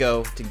always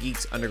go to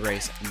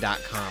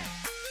geeksundergrace.com.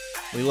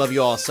 We love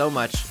you all so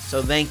much,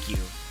 so thank you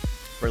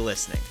for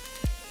listening.